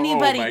 But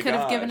anybody could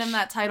have given him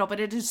that title, but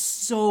it is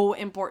so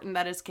important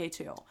that it's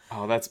K2.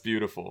 Oh, that's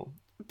beautiful.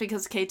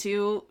 Because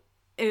K2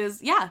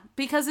 is,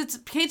 because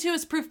K2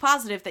 is proof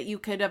positive that you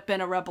could have been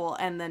a rebel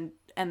and then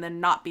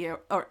not be you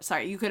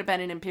could have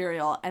been an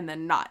Imperial and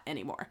then not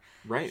anymore.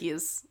 Right. He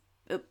is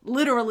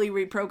literally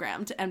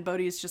reprogrammed, and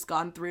Bodhi's just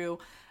gone through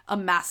a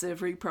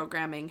massive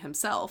reprogramming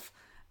himself.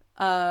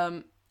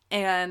 And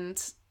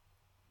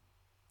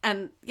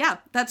yeah,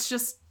 that's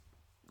just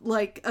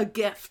like a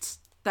gift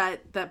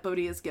that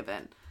Bodhi is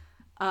given.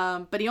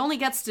 But he only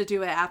gets to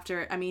do it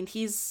after,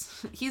 he's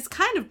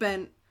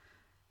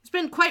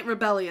been quite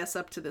rebellious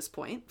up to this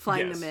point,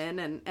 flying them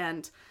in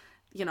and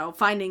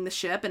finding the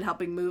ship and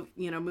helping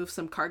move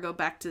some cargo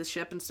back to the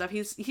ship and stuff.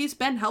 He's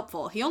been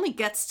helpful. He only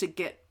gets to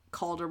get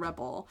called a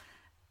rebel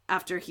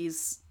after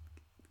he's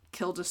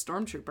killed a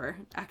stormtrooper,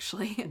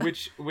 actually.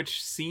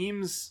 which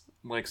seems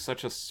like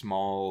such a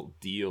small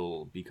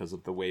deal because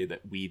of the way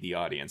that we, the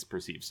audience,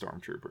 perceive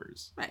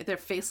stormtroopers. Right, they're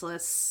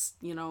faceless,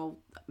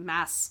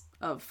 mass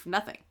of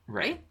nothing.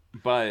 Right?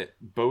 But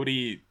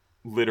Bodhi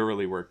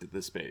literally worked at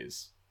this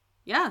base.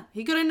 Yeah,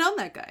 he could have known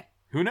that guy.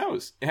 Who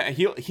knows?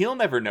 He'll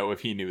never know if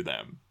he knew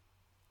them.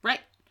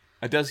 Right.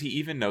 Does he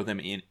even know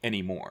them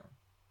anymore?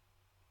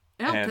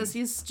 No, because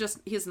he's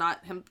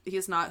not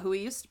who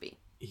he used to be.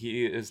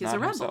 He's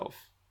not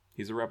himself.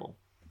 He's a rebel.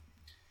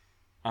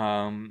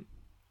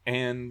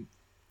 And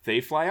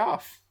they fly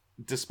off,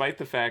 despite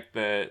the fact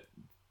that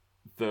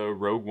the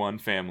Rogue One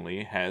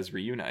family has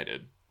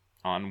reunited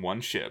on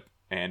one ship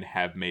and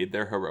have made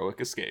their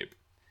heroic escape.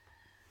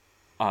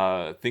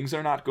 Things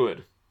are not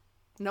good.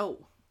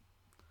 No,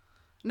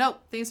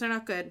 things are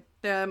not good.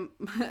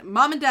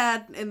 Mom and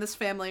Dad in this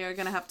family are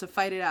going to have to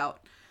fight it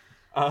out.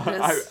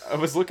 I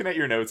was looking at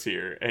your notes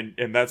here,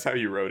 and that's how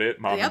you wrote it.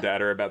 Mom and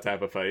Dad are about to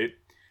have a fight.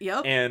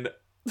 Yep. And,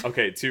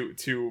 okay,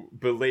 to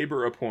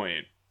belabor a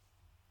point,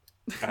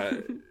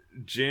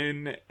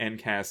 Jyn and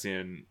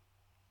Cassian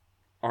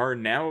are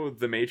now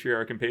the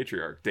matriarch and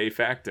patriarch, de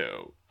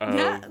facto,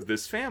 of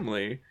this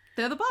family.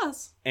 They're the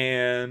boss.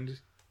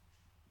 And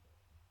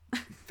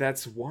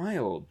that's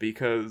wild,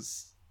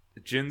 because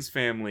Jin's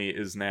family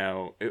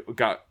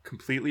got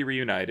completely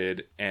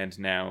reunited and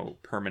now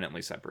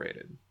permanently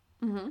separated.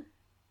 Mm-hmm.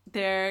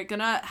 They're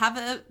gonna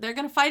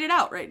fight it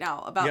out right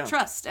now about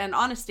trust and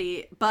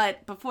honesty.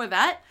 But before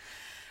that,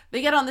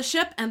 they get on the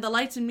ship and the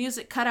lights and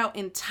music cut out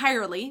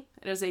entirely.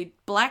 It is a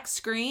black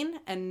screen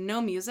and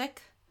no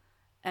music.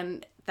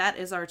 And that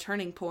is our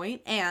turning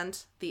point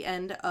and the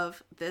end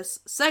of this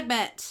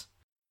segment.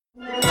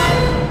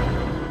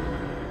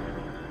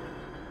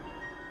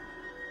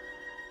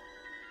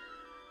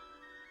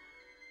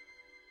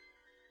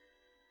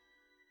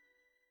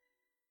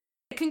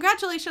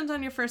 Congratulations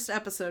on your first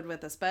episode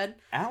with us, bud.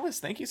 Alice,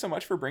 thank you so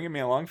much for bringing me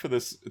along for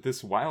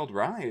this wild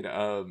ride.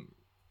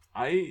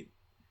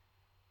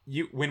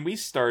 When we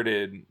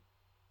started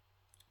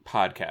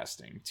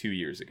podcasting 2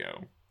 years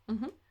ago,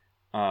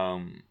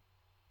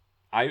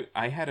 I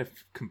had a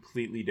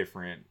completely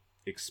different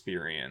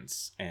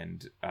experience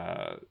and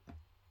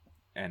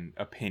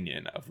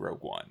opinion of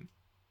Rogue One.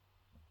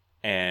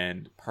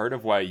 And part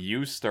of why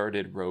you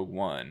started Rogue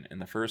One in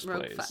the first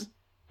place...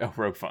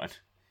 Rogue Fun.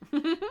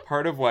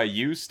 Part of why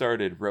you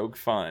started Rogue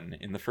Fun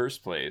in the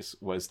first place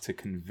was to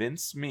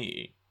convince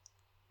me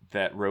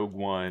that Rogue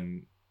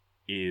One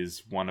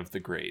is one of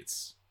the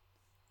greats.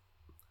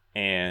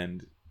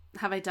 And...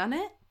 Have I done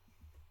it?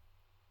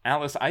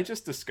 Alice, I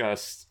just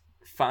discussed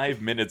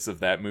 5 minutes of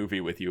that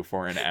movie with you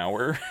for an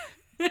hour.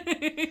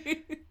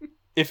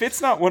 If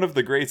it's not one of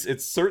the greats,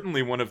 it's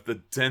certainly one of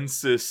the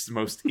densest,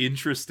 most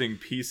interesting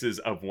pieces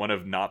of one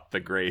of not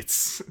the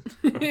greats.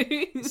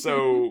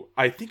 So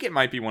I think it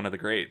might be one of the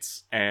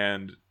greats.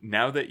 And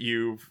now that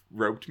you've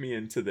roped me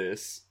into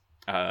this,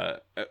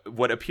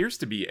 what appears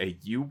to be a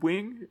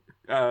U-wing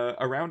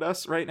around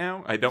us right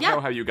now. I don't know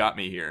how you got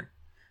me here.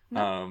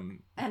 No.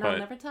 And I'll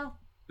never tell.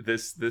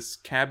 This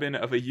cabin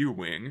of a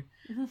U-wing,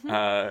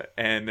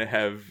 and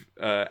have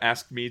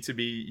asked me to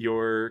be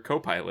your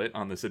co-pilot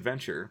on this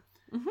adventure.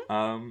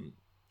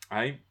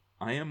 I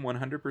am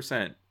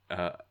 100%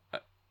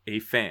 a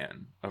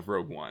fan of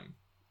Rogue One.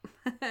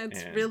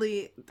 It's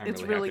really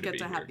good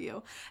to have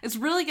you. It's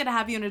really good to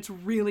have you, and it's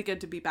really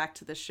good to be back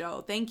to the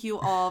show. Thank you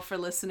all for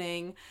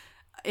listening.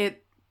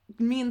 It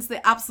means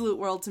the absolute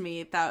world to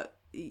me that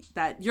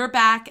you're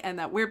back and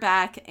that we're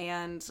back,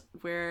 and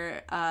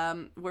we're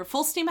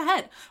full steam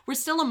ahead. We're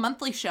still a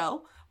monthly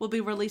show. We'll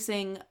be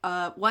releasing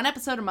 1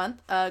 episode a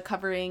month,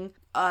 covering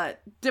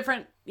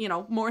different,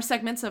 more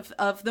segments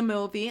of the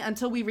movie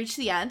until we reach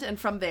the end, and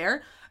from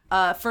there,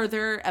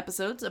 further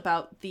episodes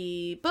about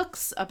the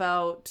books,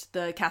 about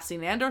the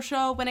Cassian Andor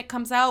show when it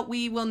comes out.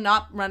 We will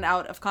not run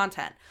out of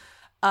content.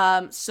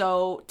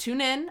 So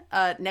tune in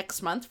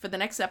next month for the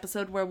next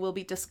episode, where we'll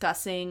be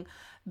discussing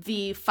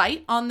the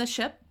fight on the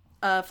ship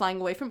flying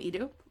away from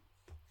Eadu,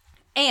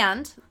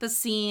 and the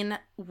scene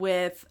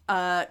with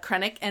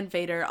Krennic and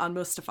Vader on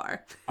Mustafar.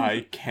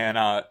 I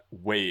cannot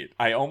wait.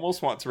 I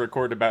almost want to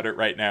record about it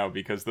right now,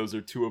 because those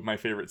are 2 of my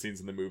favorite scenes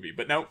in the movie.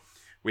 But no,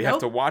 we have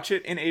to watch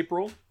it in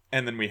April,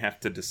 and then we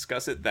have to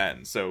discuss it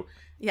then. So,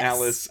 yes.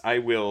 Alice, I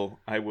will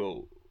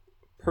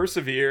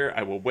persevere.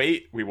 I will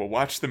wait. We will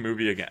watch the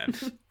movie again.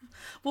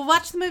 We'll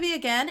watch the movie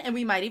again, and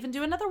we might even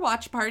do another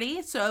watch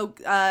party. So,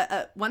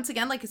 once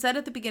again, like I said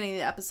at the beginning of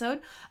the episode,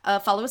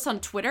 follow us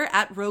on Twitter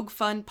at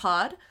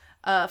RogueFunPod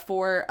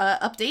for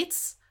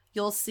updates.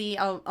 You'll see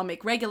I'll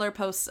make regular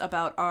posts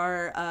about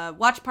our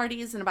watch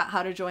parties and about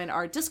how to join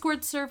our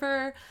Discord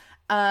server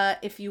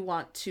if you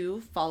want to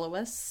follow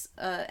us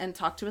and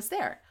talk to us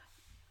there.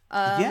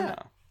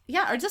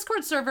 Yeah, our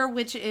Discord server,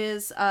 which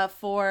is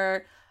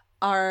for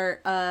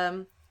our...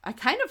 our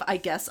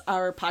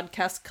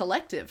podcast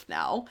collective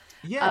now.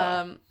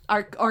 Yeah.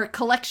 Our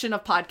collection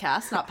of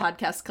podcasts, not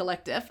podcast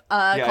collective.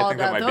 I think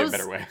that might be a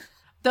better way.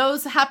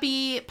 Those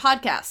Happy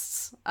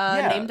Podcasts,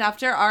 named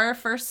after our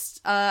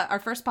first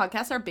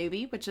podcast, our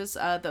baby, which is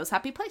Those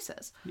Happy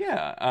Places.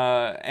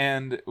 Yeah,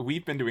 and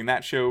we've been doing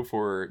that show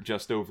for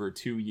just over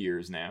 2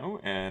 years now,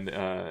 and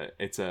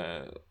it's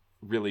a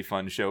really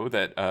fun show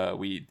that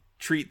we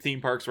treat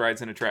theme parks,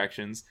 rides, and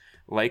attractions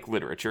like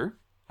literature,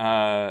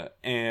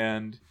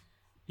 and...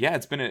 Yeah,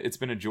 it's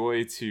been a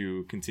joy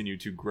to continue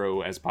to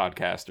grow as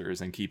podcasters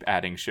and keep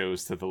adding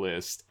shows to the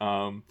list.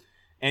 And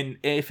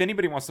if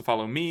anybody wants to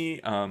follow me,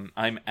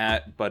 I'm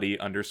at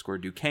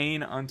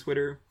Buddy_Duquesne on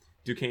Twitter.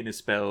 Duquesne is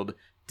spelled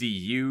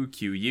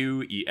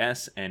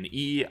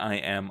DUQUESNE. I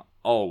am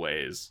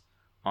always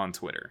on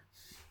Twitter.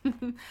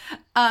 And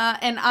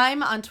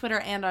I'm on Twitter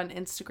and on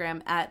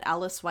Instagram at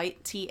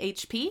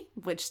AliceWhiteTHP,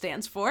 which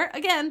stands for,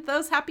 again,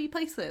 Those Happy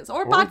Places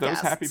or podcasts.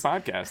 Those Happy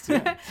Podcasts,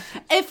 yeah.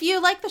 If you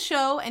like the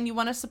show and you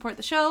want to support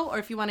the show, or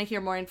if you want to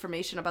hear more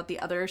information about the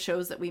other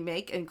shows that we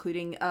make,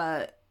 including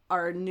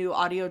our new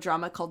audio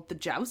drama called The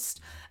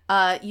Joust,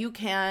 you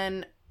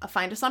can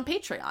find us on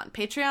Patreon.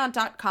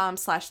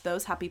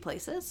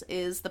 Patreon.com/thosehappyplaces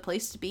is the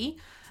place to be.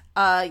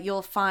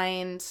 You'll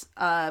find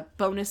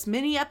bonus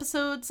mini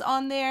episodes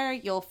on there.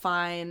 You'll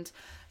find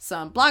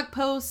some blog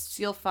posts.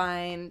 You'll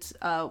find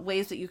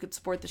ways that you could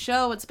support the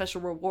show and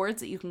special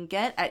rewards that you can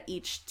get at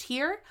each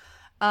tier.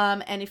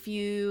 And if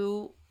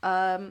you,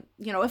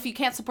 if you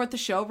can't support the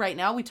show right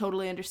now, we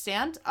totally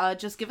understand.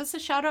 Just give us a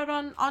shout out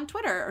on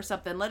Twitter or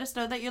something. Let us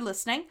know that you're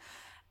listening.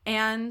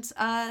 And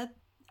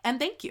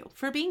thank you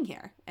for being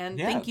here. And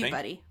thank you,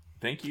 Buddy.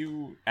 Thank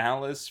you,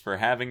 Alice, for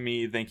having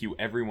me. Thank you,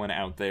 everyone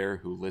out there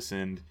who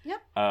listened.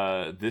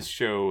 Yep. This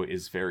show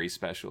is very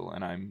special,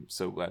 and I'm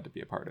so glad to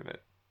be a part of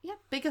it.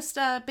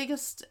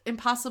 biggest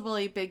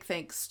impossibly big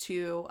thanks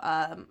to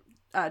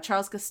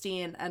Charles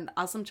Gustine and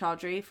Aslam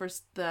Chaudhry for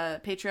the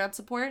Patreon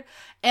support,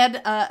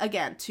 and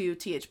again to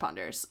TH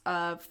Ponders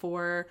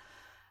for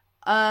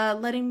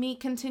letting me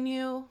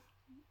continue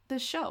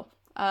this show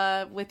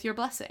with your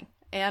blessing,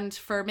 and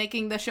for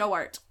making the show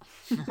art.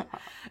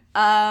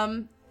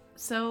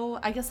 So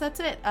I guess that's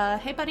it.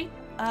 Hey buddy,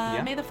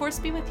 may the force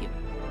be with you.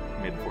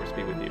 May the force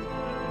be with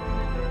you.